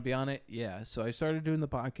podcast. You want to be on it? Yeah. So I started doing the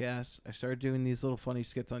podcast. I started doing these little funny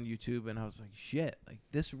skits on YouTube. And I was like, shit, like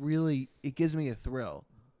this really, it gives me a thrill.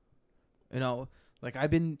 You know, like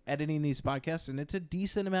I've been editing these podcasts, and it's a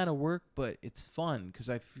decent amount of work, but it's fun because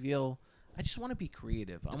I feel I just want to be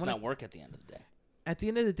creative. It's not work at the end of the day. At the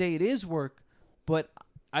end of the day, it is work, but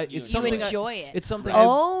it's you something enjoy it. It's something.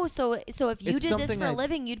 So if you did this for a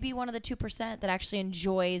living, you'd be one of the 2% that actually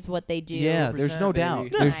enjoys what they do. Yeah, there's no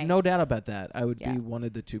doubt. Baby. There's no doubt about that. I would be one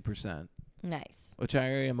of the 2%. Nice. Which I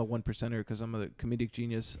am a 1%er because I'm a comedic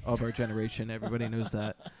genius of our generation. Everybody knows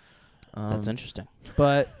that. That's interesting.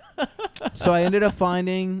 But so I ended up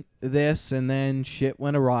finding this, and then shit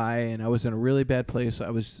went awry, and I was in a really bad place.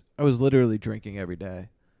 I was literally drinking every day.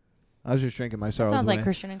 I was just drinking my sorrows away. Sounds like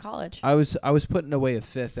Christian in college. I was putting away a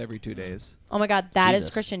fifth every 2 days. Oh my God, that is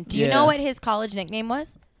Christian. Do you know what his college nickname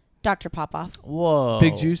was? Dr. Popoff. Whoa.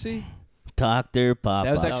 Big Juicy? Dr. Popoff.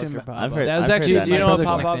 That was actually I've heard Do you know what brother's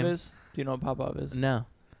Popoff nickname. is? Do you know what Popoff is? No.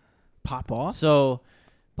 Pop off? So,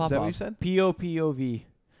 Popoff. Is that what you said? P-O-P-O-V.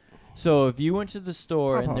 So if you went to the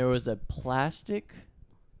store Pop-off. and there was a plastic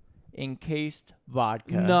encased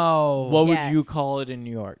vodka, No. what would you call it in New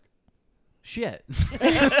York? Shit.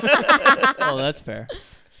 Oh, that's fair.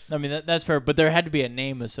 I mean, that's fair, but there had to be a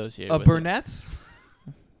name associated with Burnett's?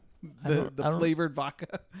 it. The flavored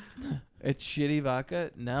vodka? It's shitty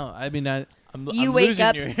vodka? No. I mean, You wake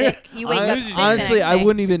up sick. You wake up sick. Honestly, I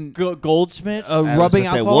wouldn't even. Goldschmidt? Rubbing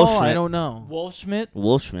alcohol? I don't know. Wolfschmidt.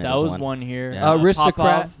 That was one here. Yeah.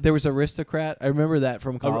 Aristocrat. There was Aristocrat. I remember that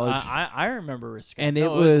from college. I remember Aristocrat. And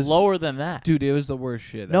it was lower than that. Dude, it was the worst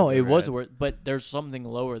shit. No, it was worse, but there's something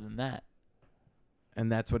lower than that. And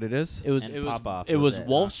that's what it is? It was And it was Pop-Off it was was it,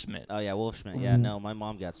 Wolfschmidt. Oh yeah, Wolfschmidt. Yeah, no, my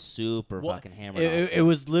mom got super fucking hammered. It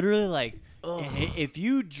was literally like if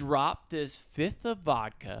you drop this fifth of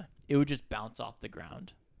vodka, it would just bounce off the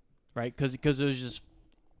ground, right? Because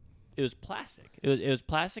it was plastic. It was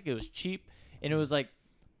plastic. It was cheap, and it was like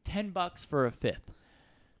 $10 for a fifth.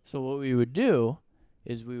 So what we would do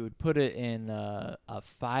is we would put it in a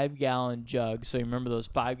 5-gallon jug. So you remember those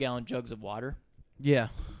 5-gallon jugs of water? Yeah.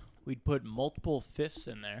 We'd put multiple fifths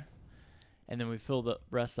in there, and then we fill the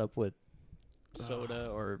rest up with soda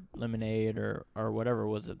or lemonade or whatever it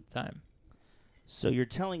was at the time. So you're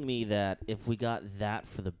telling me that if we got that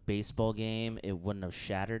for the baseball game, it wouldn't have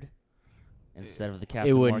shattered instead of the Captain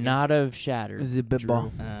It would Morgan? not have shattered. Is it bit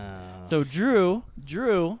ball? So Drew,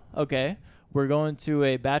 okay, we're going to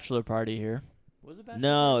a bachelor party here. Was it bachelor?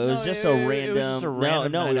 No, it was just a random. It was just a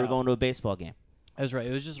random no, night we were out. going to a baseball game. That's right.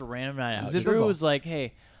 It was just a random night out. Was it Drew football? was like,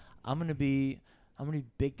 "Hey, I'm gonna be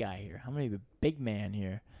big guy here. I'm gonna be big man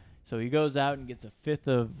here." So he goes out and gets a fifth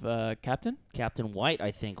of Captain White,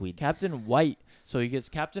 I think we. Captain White. So he gets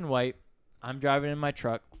Captain White. I'm driving in my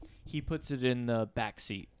truck. He puts it in the back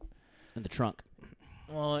seat. In the trunk.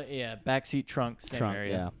 Well, yeah, back seat trunk, same Trunk,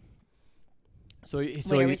 area. yeah. So Wait,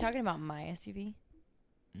 are we talking about my SUV?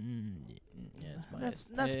 Yeah, it's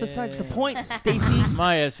my That's besides the point, Stacy.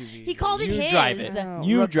 My SUV. He called it You his. drive it. No,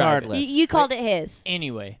 You drive it. regardless. You called it his.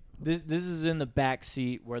 Anyway, this is in the back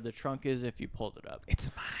seat where the trunk is if you pulled it up. It's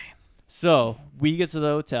mine. So we get to the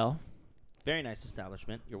hotel. Very nice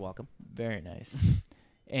establishment. You're welcome. Very nice.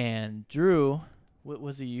 And Drew,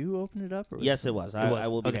 was it you who opened it up? Or Yes, it was. I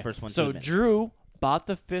will be Okay. the first one to So admit. Drew bought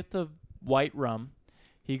the fifth of white rum.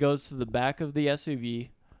 He goes to the back of the SUV,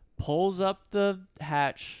 pulls up the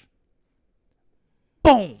hatch.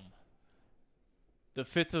 Boom! The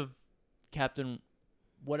fifth of Captain...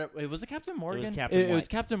 Whatever. Was it Captain Morgan? It was Captain It was White.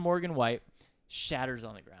 Captain Morgan White. Shatters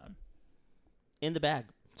on the ground. In the bag,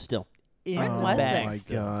 still. In When the was bag.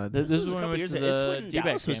 this? Oh, my God. This is was a when we couple went years to ago. It's the when D-back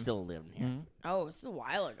Dallas was game. still living here. Mhm. Oh, this is a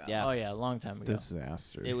while ago. Yeah. Oh, yeah, a long time ago.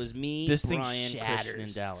 Disaster. It was me, This thing Brian, Christian, shatters.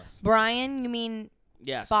 and Dallas. Brian, you mean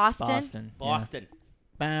Yes. Boston? Boston. Yeah. Boston.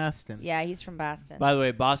 Boston. Yeah, he's from Boston. By the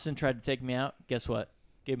way, Boston tried to take me out. Guess what?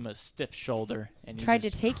 Gave him a stiff shoulder. And he Tried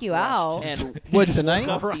to just take you crushed out. his- And What, he tonight? woke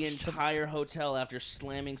up the Crushed him. entire hotel after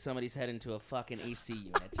slamming somebody's head into a fucking AC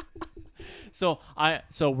unit. So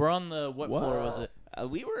we're on the what floor was it?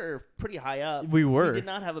 We were pretty high up. We were. We did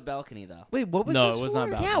not have a balcony though. Wait, what was No, this it was for? not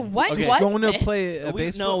balcony. Yeah, what Okay. was Going to this? play a We-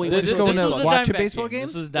 baseball? no, we We're went just to- going this to was a watch a Diamondback baseball game?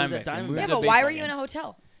 This was a It was a Diamondback game. Diamondback Yeah, went but to a why baseball were you in game. a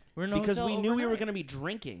hotel? We're in a Because hotel we knew we were overnight. going to be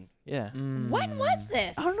drinking. Yeah. When was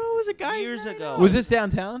this? I don't know. It was a guy's Years night ago. out. Was this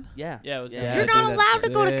downtown? Yeah. Yeah, it was Yeah. downtown. You're dude, not that's allowed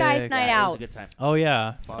to go to guys' sick. night Yeah, it out. was a good time. Oh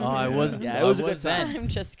yeah. Oh, I wasn't. Yeah, it was a good then. time. I'm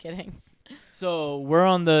just kidding. So we're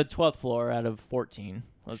on the 12th floor out of 14.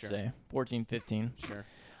 Let's Sure. say 14, 15. Sure.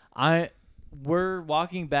 We're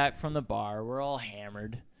walking back from the bar. We're all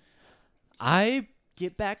hammered. I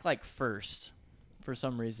get back like first for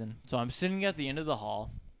some reason. So I'm sitting at the end of the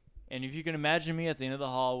hall. And if you can imagine me at the end of the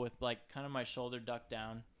hall with like kind of my shoulder ducked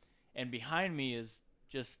down, and behind me is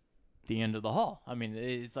just the end of the hall. I mean,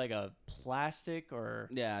 it's like a plastic or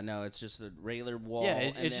Yeah, no, it's just a regular wall. Yeah,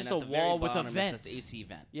 it's and just then a at the very wall with a bottom is vent. this AC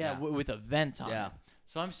vent. yeah, with a vent on Yeah. it.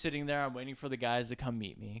 So I'm sitting there. I'm waiting for the guys to come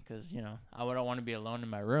meet me because I don't want to be alone in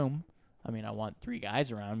my room. I mean, I want 3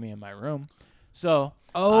 guys around me in my room. So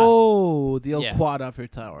Oh, the old yeah. quad off your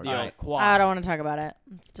tower. the old quad. I don't want to talk about it.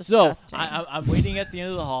 It's So disgusting. I'm waiting at the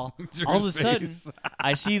end of the hall. All of a Drew's sudden, face.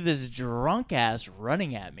 I see this drunk ass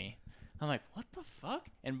running at me. I'm like, what the fuck?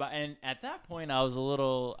 And at that point, I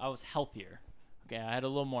was healthier. Okay, I had a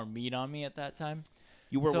little more meat on me at that time.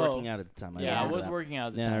 You were So- working out at the time. Yeah, I remember was that. working out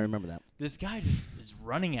at the Yeah, time. I remember that. This guy just is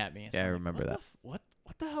running at me. So Yeah, I I'm like, remember that. What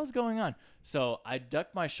the hell's going on? So I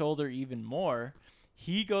duck my shoulder even more.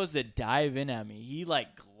 He goes to dive in at me. He like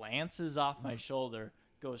glances off my shoulder,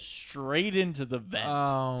 goes straight into the vent.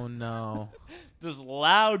 Oh, no. This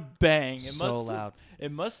loud bang. So loud.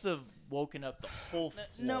 It must have woken up the whole floor.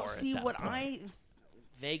 No, at see that what point. I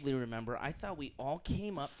vaguely remember. I thought we all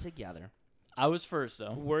came up together. I was first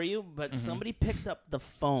though. Were you? But somebody picked up the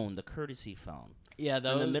phone, the courtesy phone, Yeah,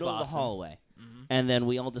 that in was the middle of the Boston. hallway, Mhm. and then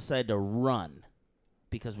we all decided to run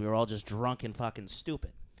because we were all just drunk and fucking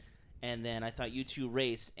stupid. And then I thought you two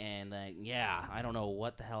race, and I don't know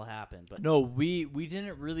what the hell happened, but No, we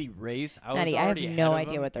didn't really race. Maddie, I have already no ahead of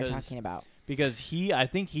idea him what they're 'cause- talking about. Because I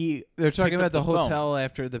think he They're talking picked about up the the phone. hotel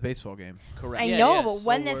after the baseball game. correct. I Yeah, know, yeah, but so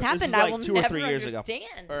when this we're- happened, this is I like will 2 or never 3 years ago.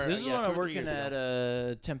 understand. Or, This is yeah, when 2 I'm or 3 working years at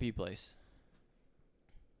ago. Tempe Place.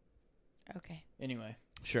 Okay. Anyway,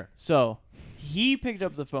 Sure. so he picked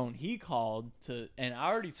up the phone. He called and I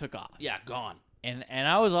already took off. Yeah, gone. And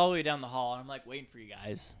I was all the way down the hall, and I'm like waiting for you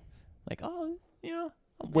guys. Like, oh, I'm he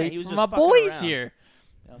waiting was for just my fucking boys around. here.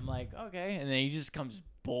 And I'm like, okay. And then he just comes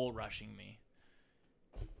bull rushing me.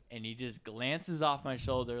 And he just glances off my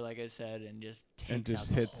shoulder, like I said, and just takes And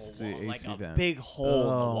just out the hits whole the wall, like AC a vent. big hole in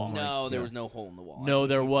the Oh wall. my No, there God. was no hole in the wall. No, I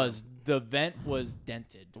there can was. The vent was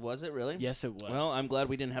dented. confirm. Was it really? Yes, it was. Well, I'm glad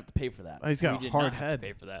we didn't have to pay for that. Oh, he's we got a did hard not have to head.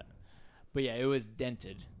 pay for that. But yeah, it was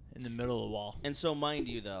dented in the middle of the wall. And so, mind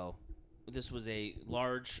you, though, this was a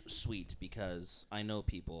large suite because I know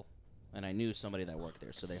people, and I knew somebody that worked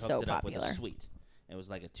there, so they hooked So it up with a popular. suite. It was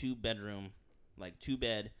like a 2-bedroom, like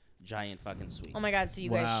 2-bed, giant fucking suite. Oh my God! So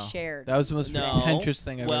you Wow. guys shared. That was the most No. pretentious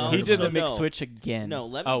thing I've Well, ever He heard. did so the mixed no. switch again. No,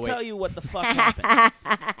 let me Oh, wait. tell you what the fuck happened.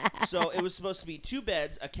 So it was supposed to be 2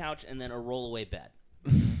 beds, a couch, and then a rollaway bed.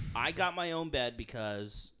 I got my own bed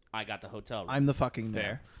because I got the hotel room. I'm the fucking Fair.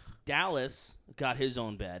 there. Dallas got his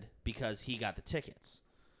own bed because he got the tickets.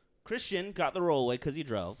 Christian got the rollaway because he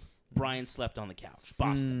drove. Brian slept on the couch.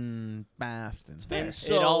 Boston. Boston. And It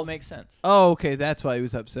so, all makes sense. Oh, okay. That's why he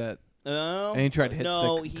was upset. and he tried to hit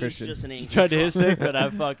no, stick he's Christian. just an He angry tried to hit drunk. stick, but I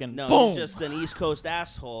fucking No, boom. he's just an East Coast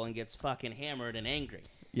asshole and gets fucking hammered and angry.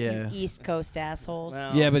 Yeah. East Coast assholes.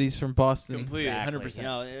 Well, Yeah, but he's from Boston. Completely. exactly. 100%. You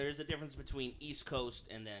know, there's a difference between East Coast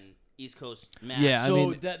and then East Coast Mass. Yeah, I So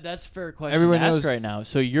mean, that's a fair question everyone to ask knows- right now.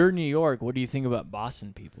 So you're New York. What do you think about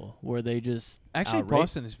Boston people? Were they just Actually, outraged?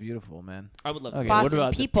 Boston is beautiful, man. I would love to. Okay, go. what Boston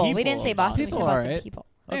about the people. We people didn't say of Boston. We People said are Boston alright. people.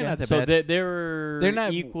 They're not that so bad. they were They're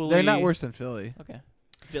not equally. They're not worse than Philly. Okay.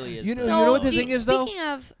 Philly is. You know- So what the do thing is, though? Speaking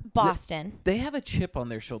of Boston, They have a chip on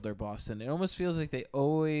their shoulder, Boston. It almost feels like they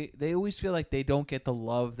always feel like they don't get the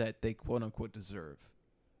love that they quote unquote deserve.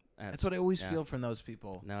 That's what I always feel from those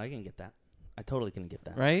people. No, I can get that. I totally can get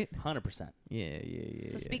that. Right? 100%. Yeah.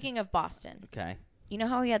 so speaking of Boston, Okay. you know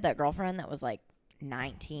how he had that girlfriend that was like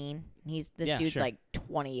 19? This Yeah, dude's sure. like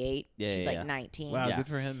 28. Yeah, She's yeah, like yeah. 19. Wow, Yeah. good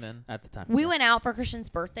for him, man. At the time. We yeah. went out for Christian's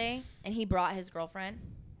birthday, and he brought his girlfriend.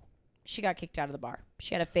 She got kicked out of the bar.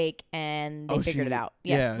 She had a fake, and they Oh, figured she- it out.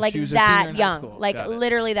 Yes, yeah, like she was a senior that in high young, school. like Got it.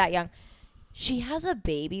 literally that young. She has a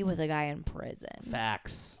baby with a guy in prison.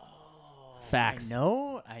 Facts. Oh, Facts. I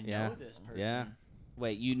know Yeah. this person. Yeah.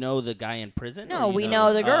 Wait, you know the guy in prison? No, or you we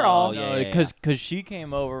know the girl. Oh, No, yeah, because she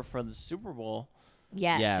came over for the Super Bowl.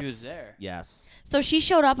 Yes. Yes. She was there. Yes. So she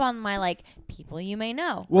showed up on my like people you may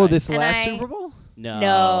know. Whoa, Right. this And last I- Super Bowl? No.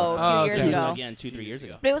 No, a few Oh, years okay. ago. Again, 2-3 years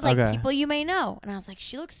ago. But it was like Okay. people you may know, and I was like,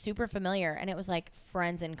 she looks super familiar, and it was like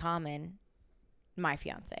friends in common, my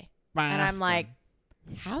fiance, and I'm like,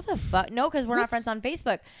 how the fuck? No, because we're not friends on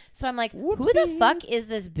Facebook. So I'm like, who the fuck Whoopsies. is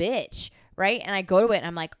this bitch? Right? And I go to it, and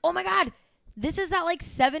I'm like, oh my god, this is that like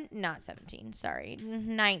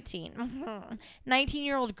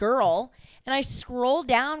 19-year-old girl. And I scroll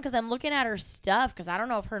down because I'm looking at her stuff because I don't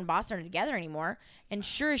know if her and Boston are together anymore. And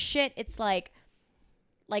sure as shit, it's like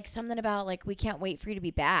something about like we can't wait for you to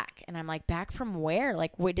be back. And I'm like, back from where?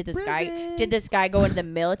 Like, wait, did this guy go into the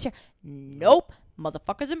military? Nope,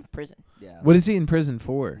 motherfucker's in prison. Yeah. What is he in prison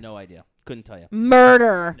for? No idea. Couldn't tell you.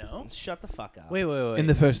 Murder. No. Shut the fuck up. Wait. In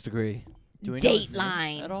the first degree. Do we know his name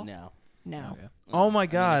Dateline. at all? No. No. Okay. Oh my I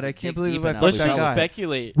mean, God, if I you can't dig believe deep I enough, Let's fucked that just guy.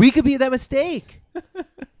 speculate. We could be that mistake.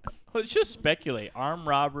 Let's just speculate. Armed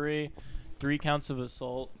robbery, 3 counts of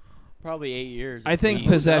assault, probably 8 years. I at think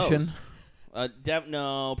least. possession.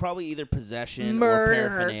 No, probably either possession Murder. or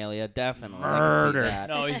paraphernalia. Definitely. I can see Murder. that.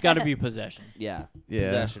 No, he's got to be possession. Yeah. Yeah.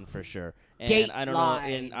 Possession for sure. And I don't know.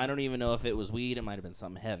 Dateline. And I don't even know if it was weed. It might have been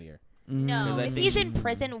something heavier. No, 'Cause I if think- he's in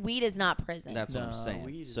prison, weed is not prison. That's what I'm No, saying.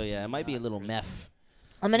 weed is So yeah, it might be a not little prison. meth.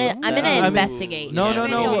 I'm gonna Well, I mean- investigate. No, You no,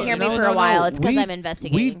 guys no. don't hear me no, for no, a while. no. It's because Weed- I'm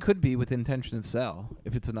investigating. Weed could be with intention to sell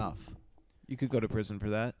if it's enough. You could go to prison for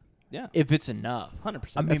that. Yeah. If it's enough.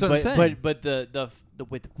 100%. I mean, That's what I'm but, saying. but the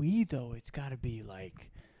with weed though, it's got to be like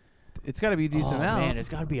It's got to be a decent amount. man, it's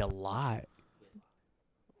got to be a lot.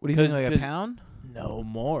 What do you think, 'cause- like a 'cause- pound? No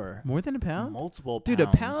more. More than a pound? Multiple pounds. Dude,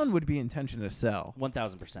 a pound would be intention to sell.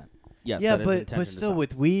 1,000%. Yes. Yeah, that is but intention to still, sell.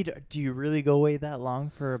 with weed, do you really go away that long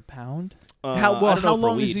for a pound? I How don't know how for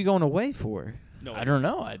long is weed. he going away for? No, I don't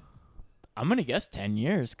know. I'm gonna guess 10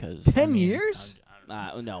 years because 10 years?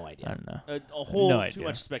 No idea. I don't know. A whole No too idea.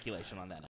 much speculation on that.